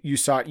time you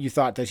saw it, you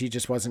thought that he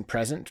just wasn't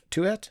present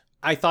to it?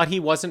 I thought he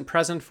wasn't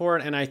present for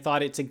it, and I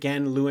thought it's,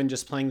 again, Lewin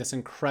just playing this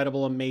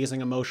incredible, amazing,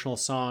 emotional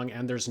song,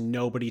 and there's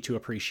nobody to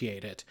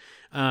appreciate it.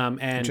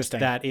 And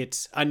that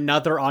it's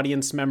another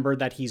audience member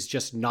that he's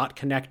just not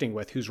connecting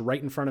with, who's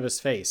right in front of his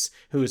face,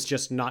 who is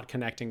just not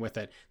connecting with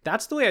it.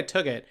 That's the way I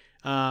took it.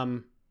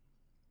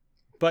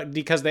 But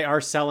because they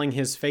are selling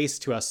his face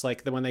to us,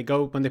 like when they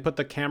put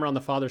the camera on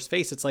the father's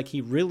face, it's like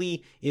he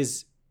really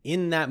is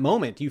in that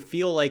moment. You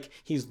feel like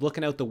he's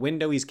looking out the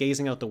window, he's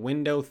gazing out the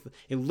window.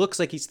 It looks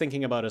like he's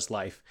thinking about his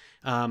life.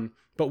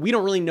 But we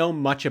don't really know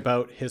much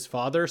about his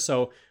father,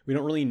 so we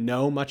don't really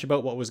know much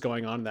about what was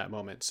going on in that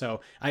moment.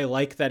 So I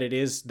like that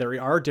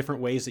there are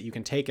different ways that you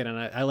can take it, and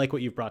I like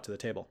what you've brought to the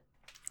table.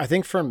 I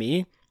think for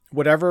me,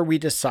 whatever we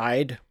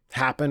decide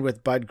happened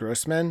with Bud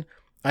Grossman,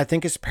 I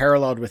think is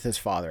paralleled with his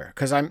father,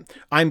 because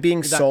I'm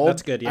being sold.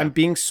 That's good, yeah. I'm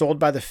being sold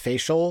by the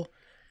facial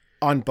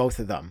on both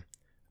of them.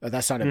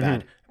 That sounded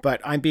bad,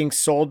 but I'm being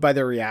sold by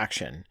the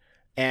reaction.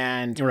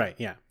 And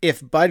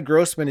if Bud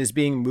Grossman is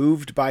being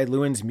moved by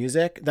Lewin's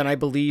music, then I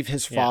believe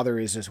his father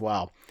is as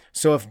well.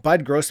 So if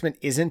Bud Grossman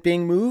isn't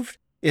being moved,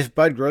 if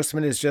Bud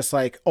Grossman is just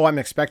like, oh, I'm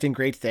expecting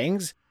great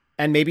things,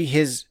 and maybe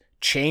his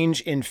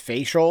change in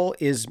facial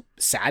is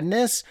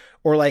sadness,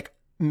 or like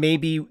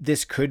maybe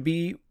this could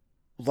be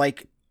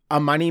like a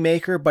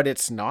moneymaker, but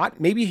it's not.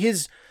 Maybe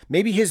his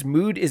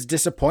mood is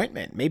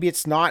disappointment. Maybe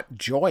it's not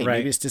joy.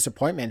 Maybe it's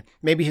disappointment.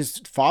 Maybe his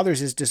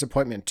father's is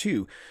disappointment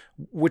too.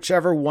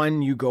 Whichever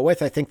one you go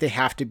with, I think they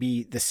have to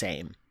be the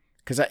same,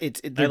 because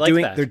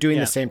they're doing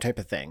the same type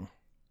of thing.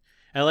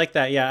 I like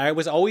that. Yeah, I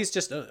was always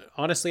just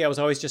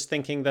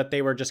thinking that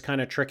they were just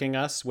kind of tricking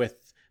us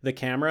with the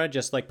camera,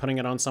 just like putting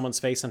it on someone's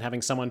face and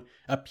having someone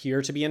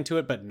appear to be into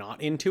it but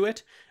not into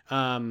it.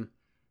 I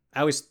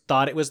always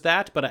thought it was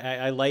that, but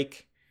I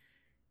like,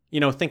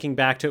 thinking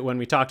back to it when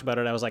we talked about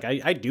it, I was like,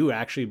 I do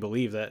actually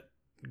believe that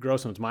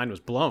Grossman's mind was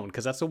blown,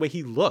 because that's the way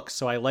he looks.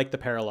 So I like the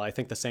parallel. I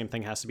think the same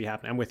thing has to be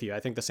happening. I'm with you. I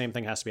think the same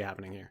thing has to be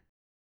happening here.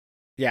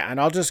 Yeah,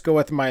 and I'll just go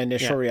with my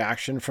initial Yeah.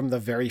 reaction from the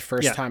very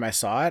first Yeah. time I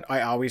saw it.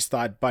 I always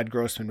thought Bud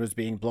Grossman was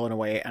being blown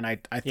away, and I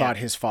thought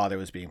his father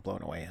was being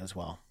blown away as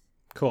well.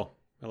 Cool.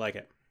 I like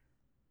it.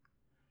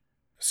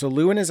 So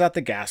Lewin is at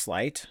the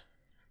Gaslight,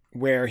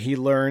 where he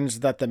learns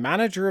that the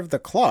manager of the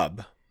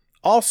club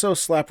also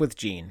slept with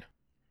Jean.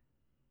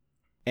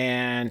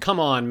 And Come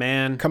on,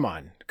 man. come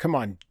on,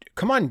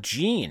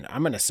 Jean.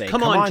 I'm going to say,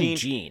 Come come on, on, Jean.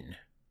 Jean.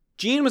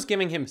 Jean was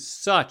giving him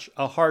such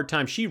a hard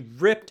time. She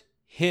ripped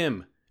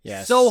him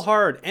Yes. so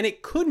hard, and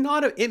it could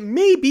not have, it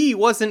maybe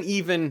wasn't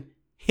even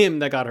him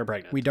that got her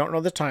pregnant. We don't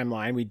know the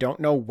timeline. We don't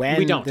know when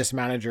We don't. this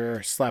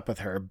manager slept with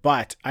her,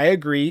 but I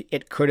agree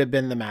it could have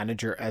been the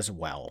manager as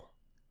well.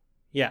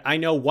 Yeah, I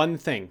know one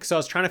thing. So I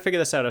was trying to figure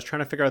this out. I was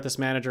trying to figure out this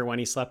manager when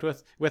he slept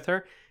with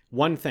her.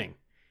 One thing.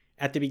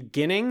 At the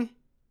beginning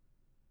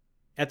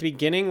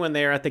when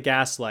they're at the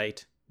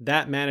Gaslight,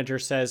 that manager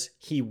says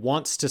he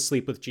wants to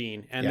sleep with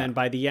Jean, and then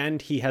by the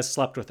end he has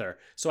slept with her.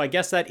 So I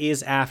guess that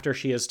is after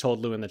she has told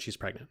Lewin that she's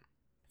pregnant.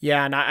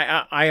 Yeah, and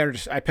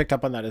I picked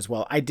up on that as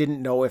well. I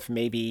didn't know if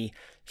maybe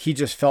he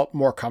just felt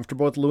more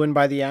comfortable with Lewin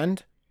by the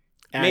end,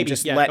 and Maybe,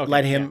 just yeah,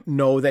 let him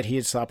know that he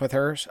had slept with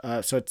her.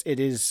 So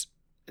it's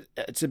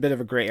a bit of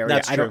a gray area.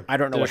 That's true. I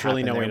don't know There's what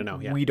really happened no way there. to know,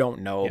 yeah. We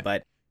don't know, Yeah.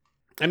 but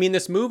I mean,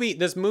 this movie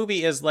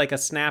is like a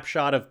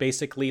snapshot of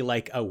basically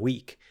like a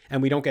week,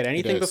 and we don't get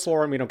anything is.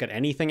 before and we don't get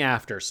anything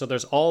after. So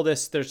there's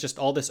just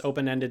all this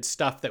open-ended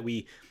stuff that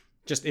we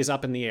just is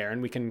up in the air,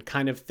 and we can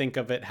kind of think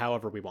of it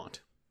however we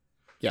want.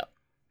 yeah.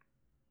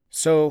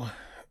 So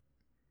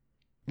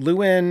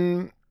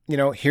Lewin,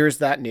 hears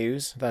that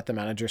news that the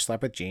manager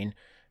slept with Jean,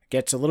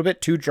 gets a little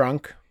bit too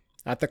drunk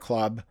at the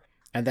club,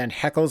 and then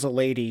heckles a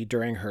lady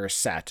during her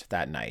set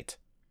that night.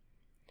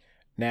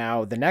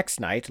 Now, the next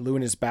night,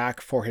 Lewin is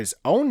back for his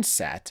own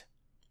set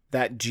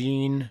that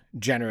Jean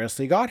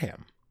generously got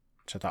him,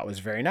 which I thought was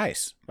very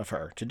nice of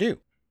her to do.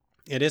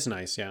 It is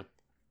nice, yeah.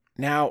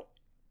 Now,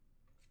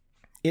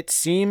 it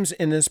seems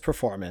in this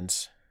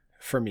performance,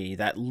 for me,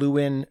 that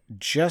Lewin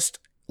just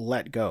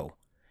let go.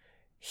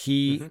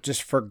 He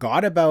just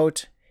forgot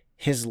about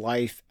his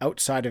life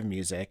outside of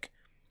music.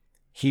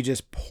 He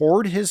just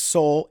poured his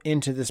soul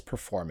into this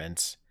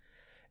performance,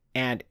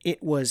 and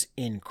it was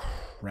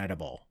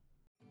incredible.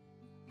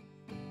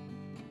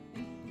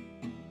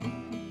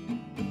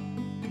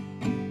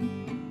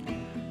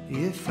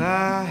 If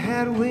I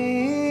had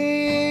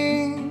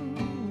wings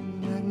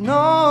like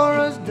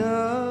Nora's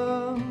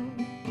dove,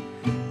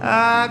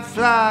 I'd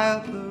fly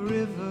up the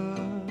river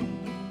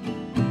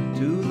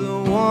to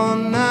the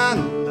one I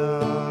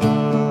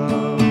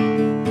love.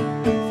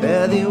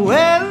 Fare thee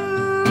well,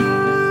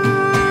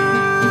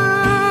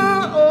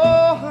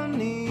 oh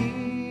honey,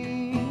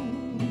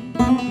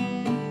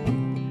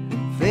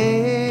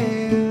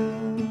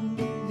 fare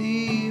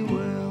thee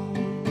well.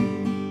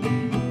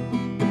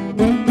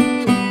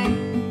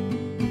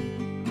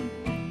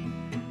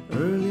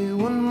 Early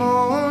one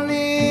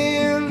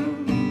morning,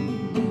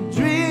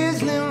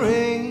 drizzling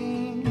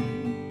rain,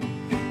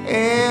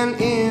 and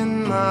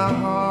in my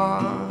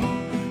heart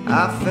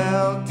I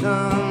felt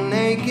a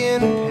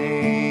naked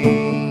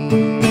pain.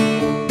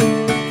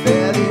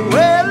 Fare thee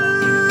well,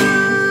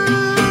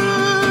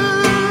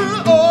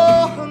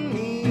 oh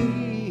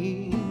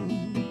honey,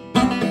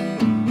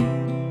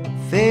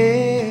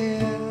 fare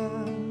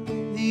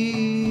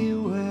thee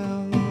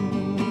well.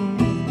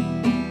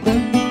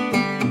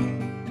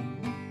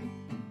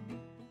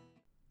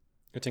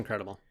 It's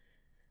incredible.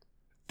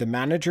 The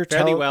manager Fare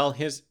Thee tells... Well,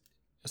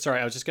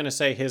 I was just going to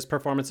say his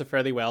performance of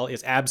Fare Thee Well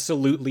is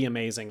absolutely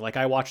amazing. Like,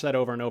 I watched that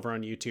over and over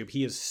on YouTube.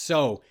 He is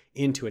so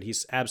into it.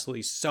 He's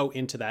absolutely so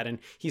into that. And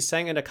he's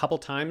sang it a couple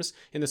times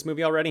in this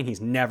movie already, and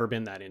he's never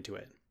been that into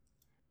it.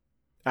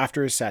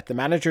 After his set, the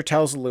manager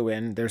tells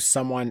Lewin there's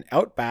someone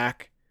out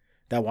back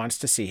that wants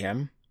to see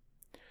him.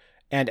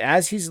 And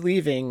as he's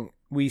leaving,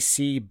 we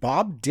see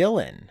Bob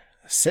Dylan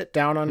sit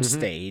down on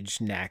stage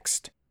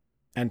next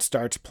and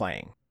starts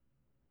playing.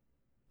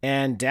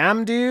 And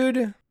damn,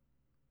 dude,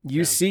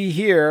 you see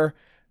here,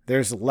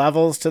 there's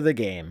levels to the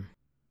game.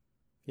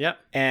 Yep.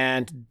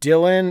 And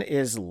Dylan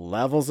is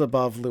levels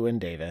above Lewin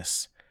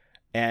Davis.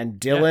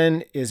 And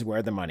Dylan is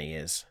where the money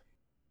is.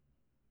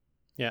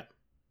 Yeah.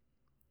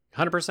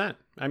 100%.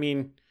 I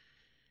mean,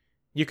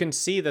 you can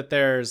see that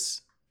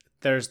there's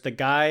the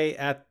guy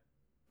at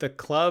the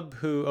club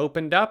who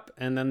opened up,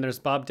 and then there's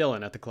Bob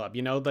Dylan at the club.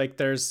 Like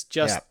there's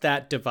just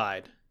that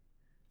divide.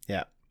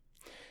 Yeah.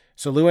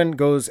 So Lewin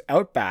goes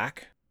out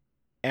back,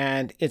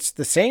 and it's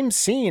the same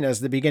scene as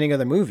the beginning of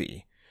the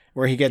movie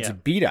where he gets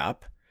beat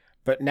up,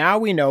 but now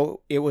we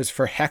know it was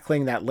for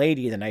heckling that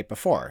lady the night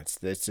before. It's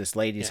this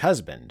lady's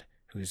husband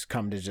who's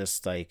come to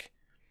just pay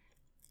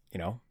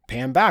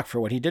him back for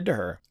what he did to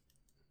her.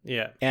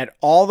 Yeah. And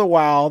all the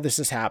while this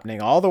is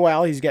happening, all the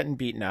while he's getting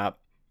beaten up,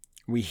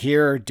 we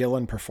hear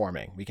Dylan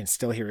performing. We can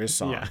still hear his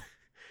song. Yeah.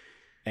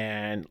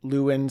 And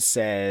Lewin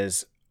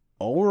says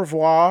au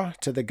revoir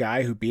to the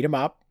guy who beat him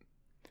up.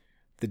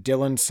 The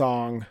Dylan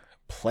song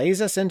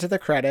plays us into the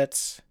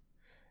credits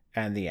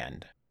and the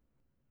end.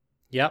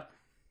 Yep.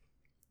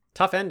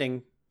 Tough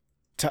ending.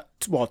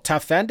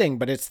 tough ending,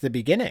 but it's the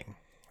beginning.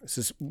 This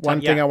is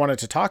one thing Yeah. I wanted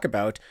to talk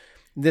about.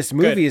 This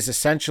movie Good. is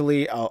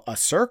essentially a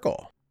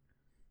circle,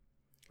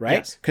 right?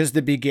 Yes. Because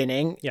the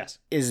beginning Yes.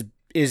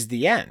 is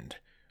the end.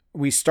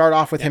 We start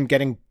off with him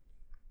getting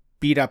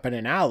beat up in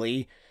an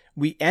alley.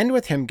 We end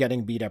with him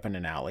getting beat up in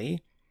an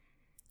alley.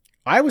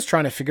 I was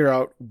trying to figure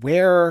out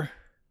where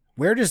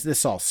does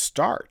this all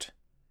start?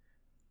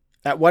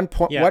 At one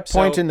point, Yeah, what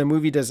point so- in the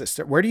movie does it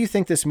start? Where do you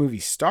think this movie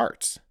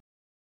starts?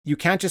 You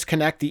can't just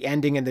connect the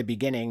ending and the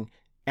beginning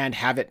and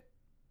have it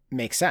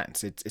make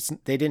sense. It's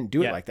they didn't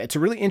do it Yeah. like that. It's a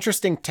really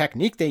interesting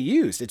technique they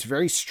used. It's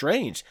very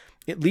strange.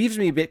 It leaves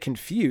me a bit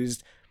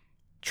confused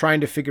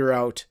trying to figure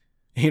out,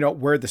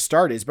 where the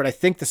start is. But I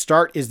think the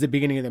start is the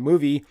beginning of the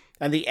movie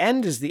and the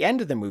end is the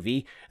end of the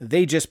movie.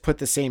 They just put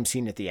the same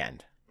scene at the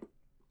end.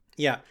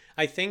 Yeah,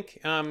 I think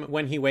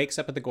when he wakes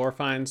up at the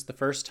Gorfines the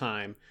first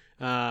time,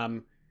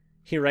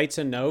 he writes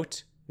a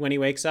note when he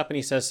wakes up and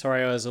he says,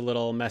 "Sorry, I was a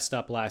little messed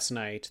up last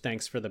night.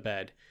 Thanks for the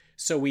bed."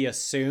 So we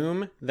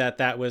assume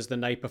that was the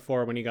night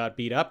before when he got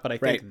beat up, but I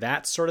think Right.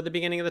 that's sort of the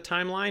beginning of the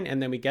timeline,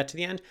 and then we get to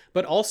the end.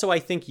 But also, I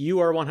think you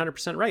are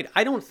 100% right.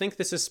 I don't think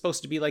this is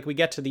supposed to be like we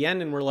get to the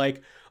end and we're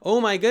like, oh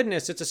my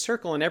goodness, it's a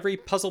circle and every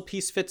puzzle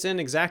piece fits in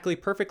exactly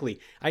perfectly.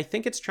 I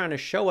think it's trying to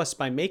show us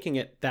by making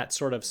it that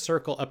sort of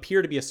circle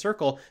appear to be a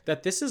circle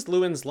that this is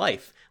Lewin's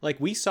life. Like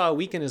we saw a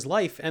week in his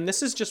life, and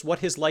this is just what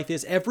his life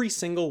is every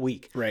single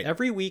week. Right.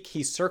 Every week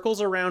he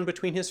circles around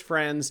between his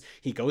friends.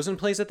 He goes and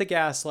plays at the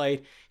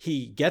Gaslight.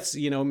 He gets,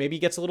 maybe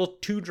gets a little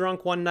too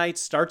drunk one night,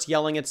 starts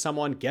yelling at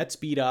someone, gets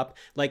beat up.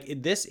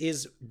 Like this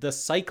is the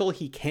cycle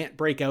he can't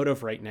break out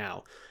of right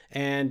now.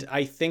 And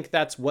I think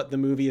that's what the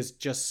movie is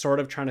just sort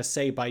of trying to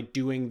say by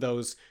doing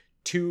those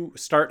two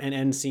start and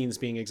end scenes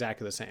being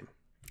exactly the same.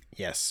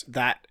 Yes,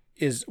 that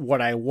is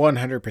what I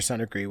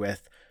 100% agree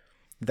with.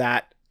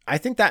 That I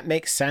think that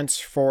makes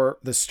sense for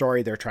the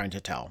story they're trying to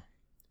tell.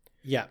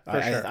 Yeah,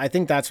 for sure. I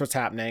think that's what's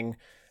happening.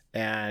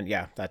 And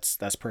yeah, that's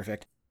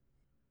perfect.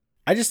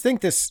 I just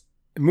think this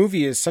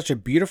movie is such a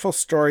beautiful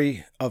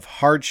story of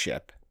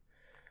hardship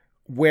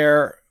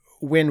where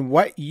when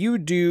what you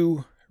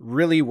do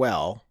really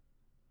well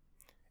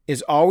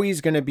is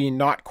always going to be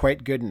not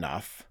quite good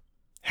enough,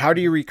 how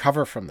do you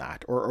recover from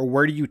that? Or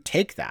where do you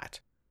take that?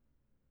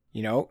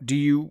 Do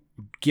you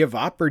give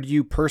up or do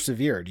you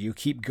persevere? Do you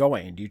keep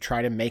going? Do you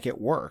try to make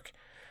it work?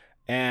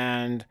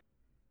 And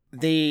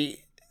they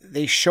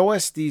show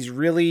us these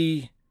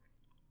really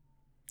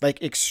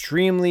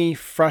extremely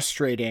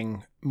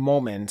frustrating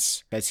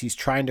moments as he's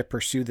trying to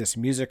pursue this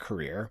music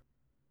career.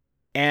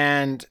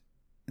 And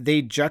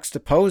they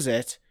juxtapose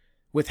it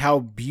with how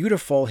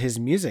beautiful his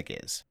music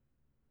is.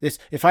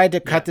 If I had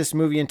to cut this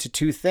movie into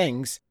two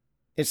things,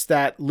 it's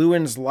that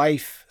Lewin's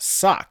life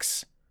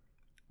sucks,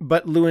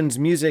 but Lewin's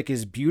music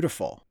is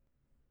beautiful.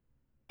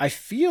 I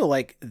feel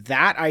like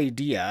that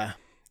idea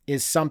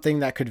is something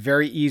that could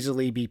very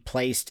easily be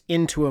placed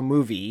into a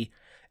movie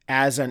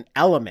as an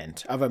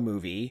element of a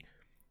movie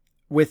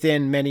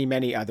within many,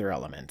 many other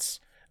elements.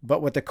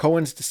 But what the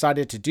Coens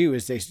decided to do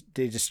is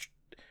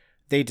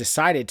they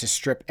decided to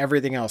strip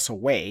everything else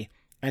away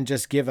and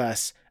just give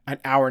us an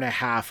hour and a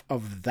half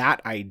of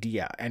that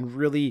idea and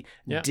really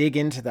dig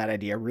into that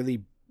idea,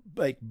 really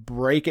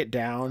break it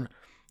down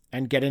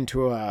and get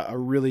into a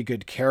really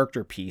good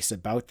character piece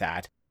about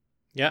that.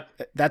 Yeah.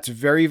 That's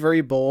very,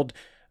 very bold.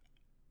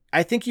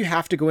 I think you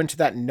have to go into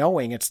that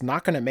knowing it's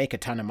not going to make a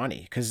ton of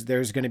money because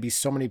there's going to be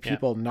so many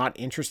people not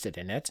interested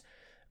in it.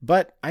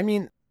 But I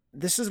mean,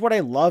 this is what I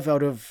love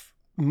out of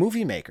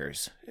movie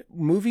makers,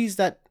 movies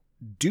that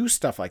do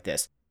stuff like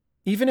this,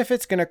 even if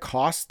it's going to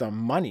cost them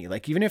money,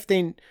 even if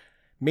they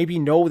maybe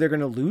know they're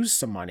going to lose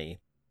some money.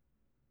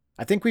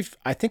 I think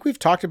we've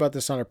talked about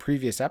this on a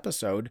previous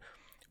episode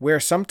where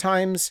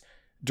sometimes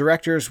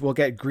directors will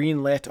get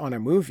greenlit on a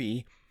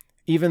movie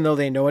even though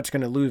they know it's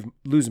going to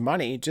lose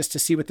money, just to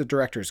see what the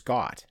director's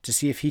got, to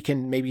see if he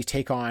can maybe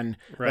take on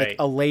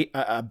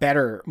a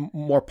better,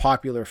 more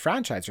popular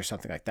franchise or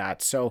something like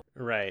that. So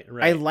right.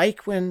 I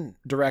like when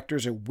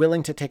directors are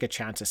willing to take a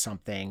chance at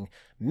something,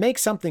 make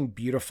something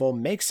beautiful,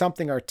 make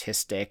something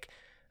artistic.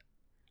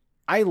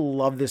 I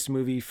love this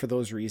movie for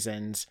those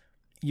reasons.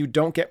 You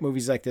don't get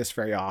movies like this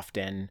very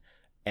often,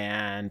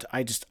 and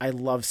I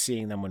love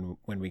seeing them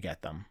when we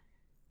get them.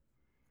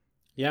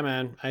 Yeah,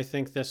 man. I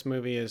think this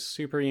movie is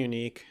super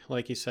unique.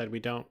 Like you said, we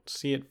don't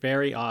see it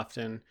very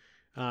often.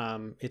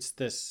 It's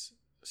this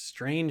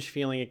strange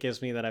feeling it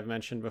gives me that I've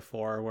mentioned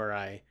before,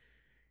 where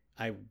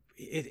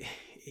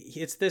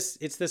it's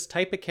this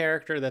type of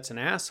character that's an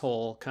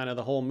asshole kind of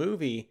the whole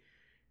movie,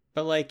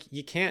 but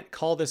you can't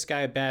call this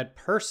guy a bad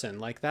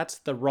person. That's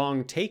the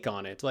wrong take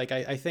on it.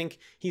 I think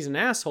he's an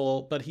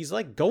asshole, but he's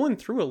going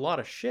through a lot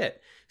of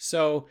shit.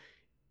 So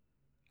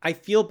I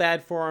feel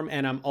bad for him,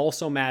 and I'm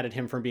also mad at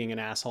him for being an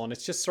asshole. And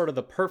it's just sort of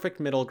the perfect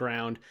middle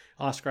ground.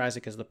 Oscar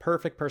Isaac is the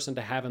perfect person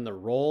to have in the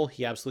role.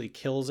 He absolutely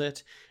kills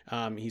it.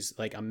 He's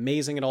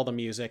amazing at all the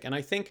music. And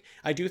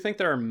I do think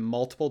there are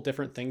multiple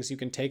different things you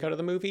can take out of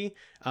the movie.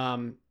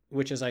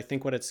 which is I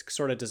think what it's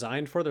sort of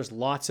designed for. There's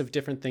lots of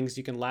different things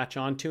you can latch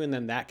onto, and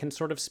then that can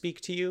sort of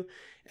speak to you.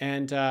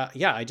 And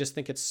I just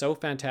think it's so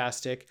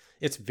fantastic.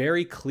 It's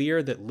very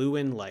clear that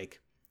Lewin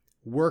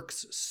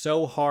works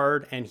so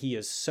hard and he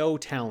is so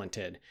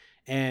talented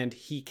and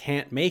he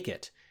can't make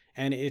it.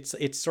 And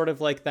it's sort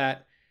of like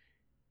that,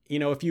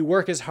 if you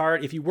work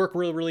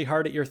really, really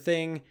hard at your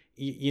thing,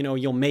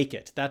 you'll make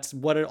it. That's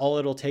what all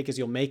it'll take is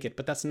you'll make it.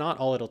 But that's not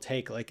all it'll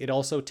take. It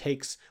also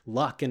takes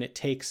luck, and it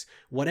takes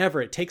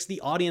whatever. It takes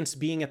the audience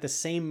being at the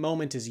same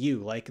moment as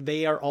you.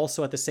 They are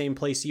also at the same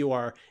place you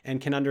are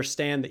and can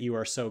understand that you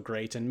are so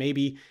great. And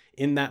maybe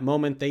in that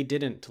moment they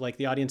didn't.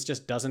 The audience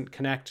just doesn't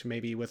connect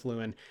maybe with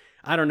Lewin.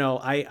 I don't know.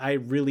 I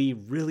really,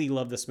 really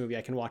love this movie.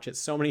 I can watch it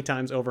so many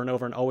times over and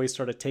over and always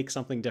sort of take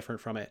something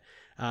different from it.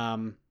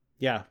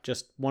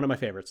 Just one of my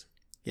favorites.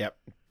 Yep,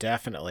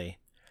 definitely.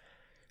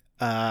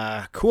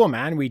 Cool,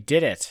 man. We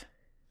did it.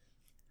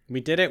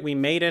 We did it. We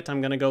made it.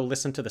 I'm going to go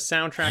listen to the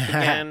soundtrack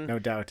again. No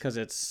doubt. Because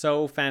it's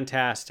so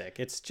fantastic.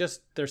 It's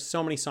just, there's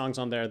so many songs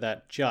on there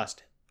that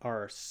just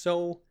are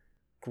so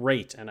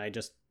great. And I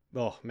just,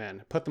 oh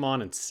man, put them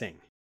on and sing.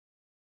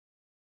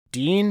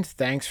 Dean,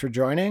 thanks for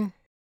joining.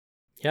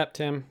 Yep,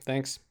 Tim,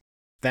 thanks.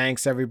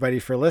 Thanks everybody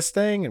for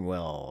listening, and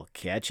we'll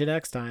catch you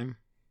next time.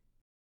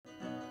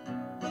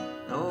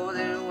 Oh,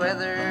 the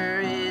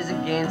weather is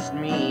against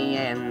me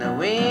and the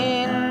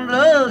wind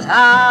blows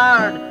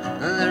hard.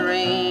 The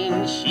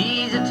rain,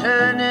 she's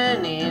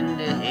a-turning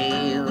into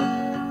hail.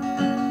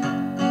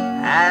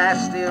 I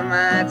still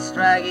might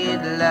strike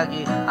it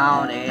lucky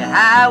on a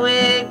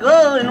highway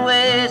going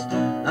west,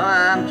 though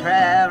I'm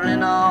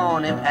traveling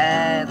on a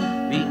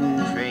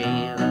path-beaten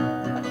trail.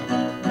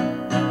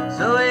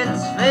 So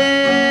it's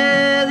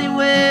fare thee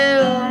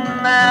well,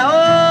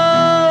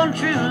 my own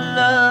true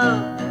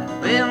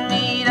love. We'll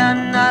meet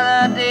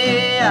another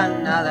day,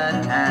 another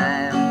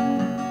time.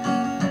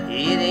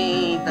 It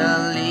ain't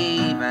the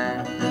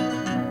leaving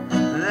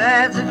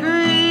that's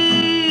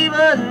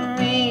grieving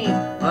me,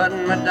 but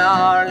my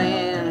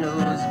darling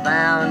who's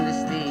bound to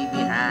stay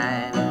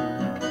behind.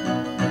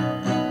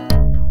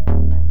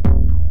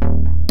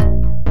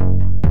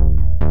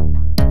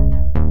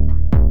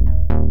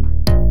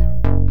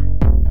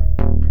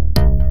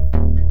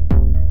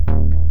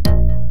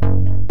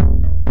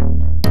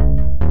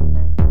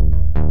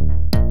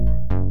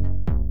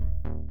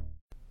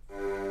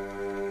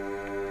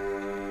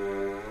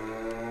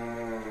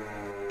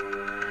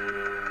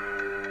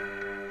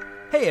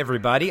 Hey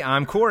everybody,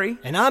 I'm Corey.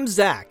 And I'm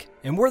Zach,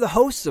 and we're the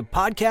hosts of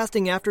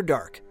Podcasting After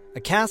Dark, a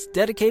cast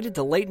dedicated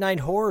to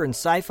late-night horror and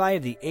sci-fi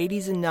of the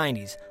 80s and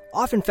 90s,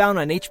 often found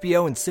on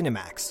HBO and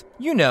Cinemax.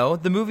 You know,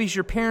 the movies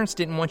your parents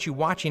didn't want you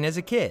watching as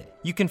a kid.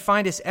 You can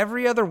find us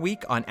every other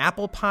week on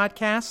Apple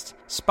Podcasts,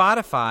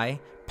 Spotify,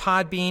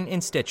 Podbean,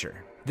 and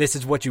Stitcher. This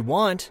is what you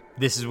want.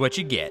 This is what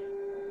you get.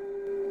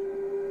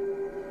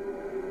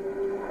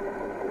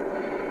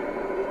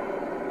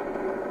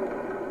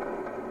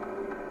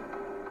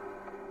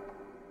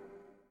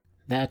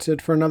 That's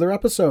it for another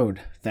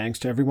episode. Thanks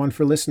to everyone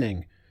for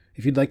listening.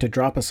 If you'd like to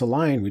drop us a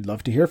line, we'd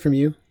love to hear from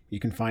you.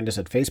 You can find us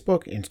at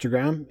Facebook,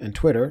 Instagram, and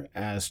Twitter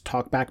as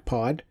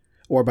TalkbackPod,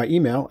 or by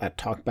email at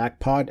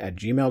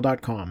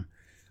talkbackpod@gmail.com.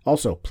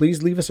 Also,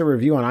 please leave us a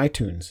review on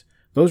iTunes.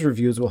 Those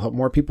reviews will help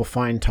more people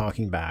find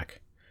Talking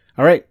Back.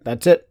 All right,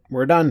 that's it.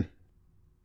 We're done.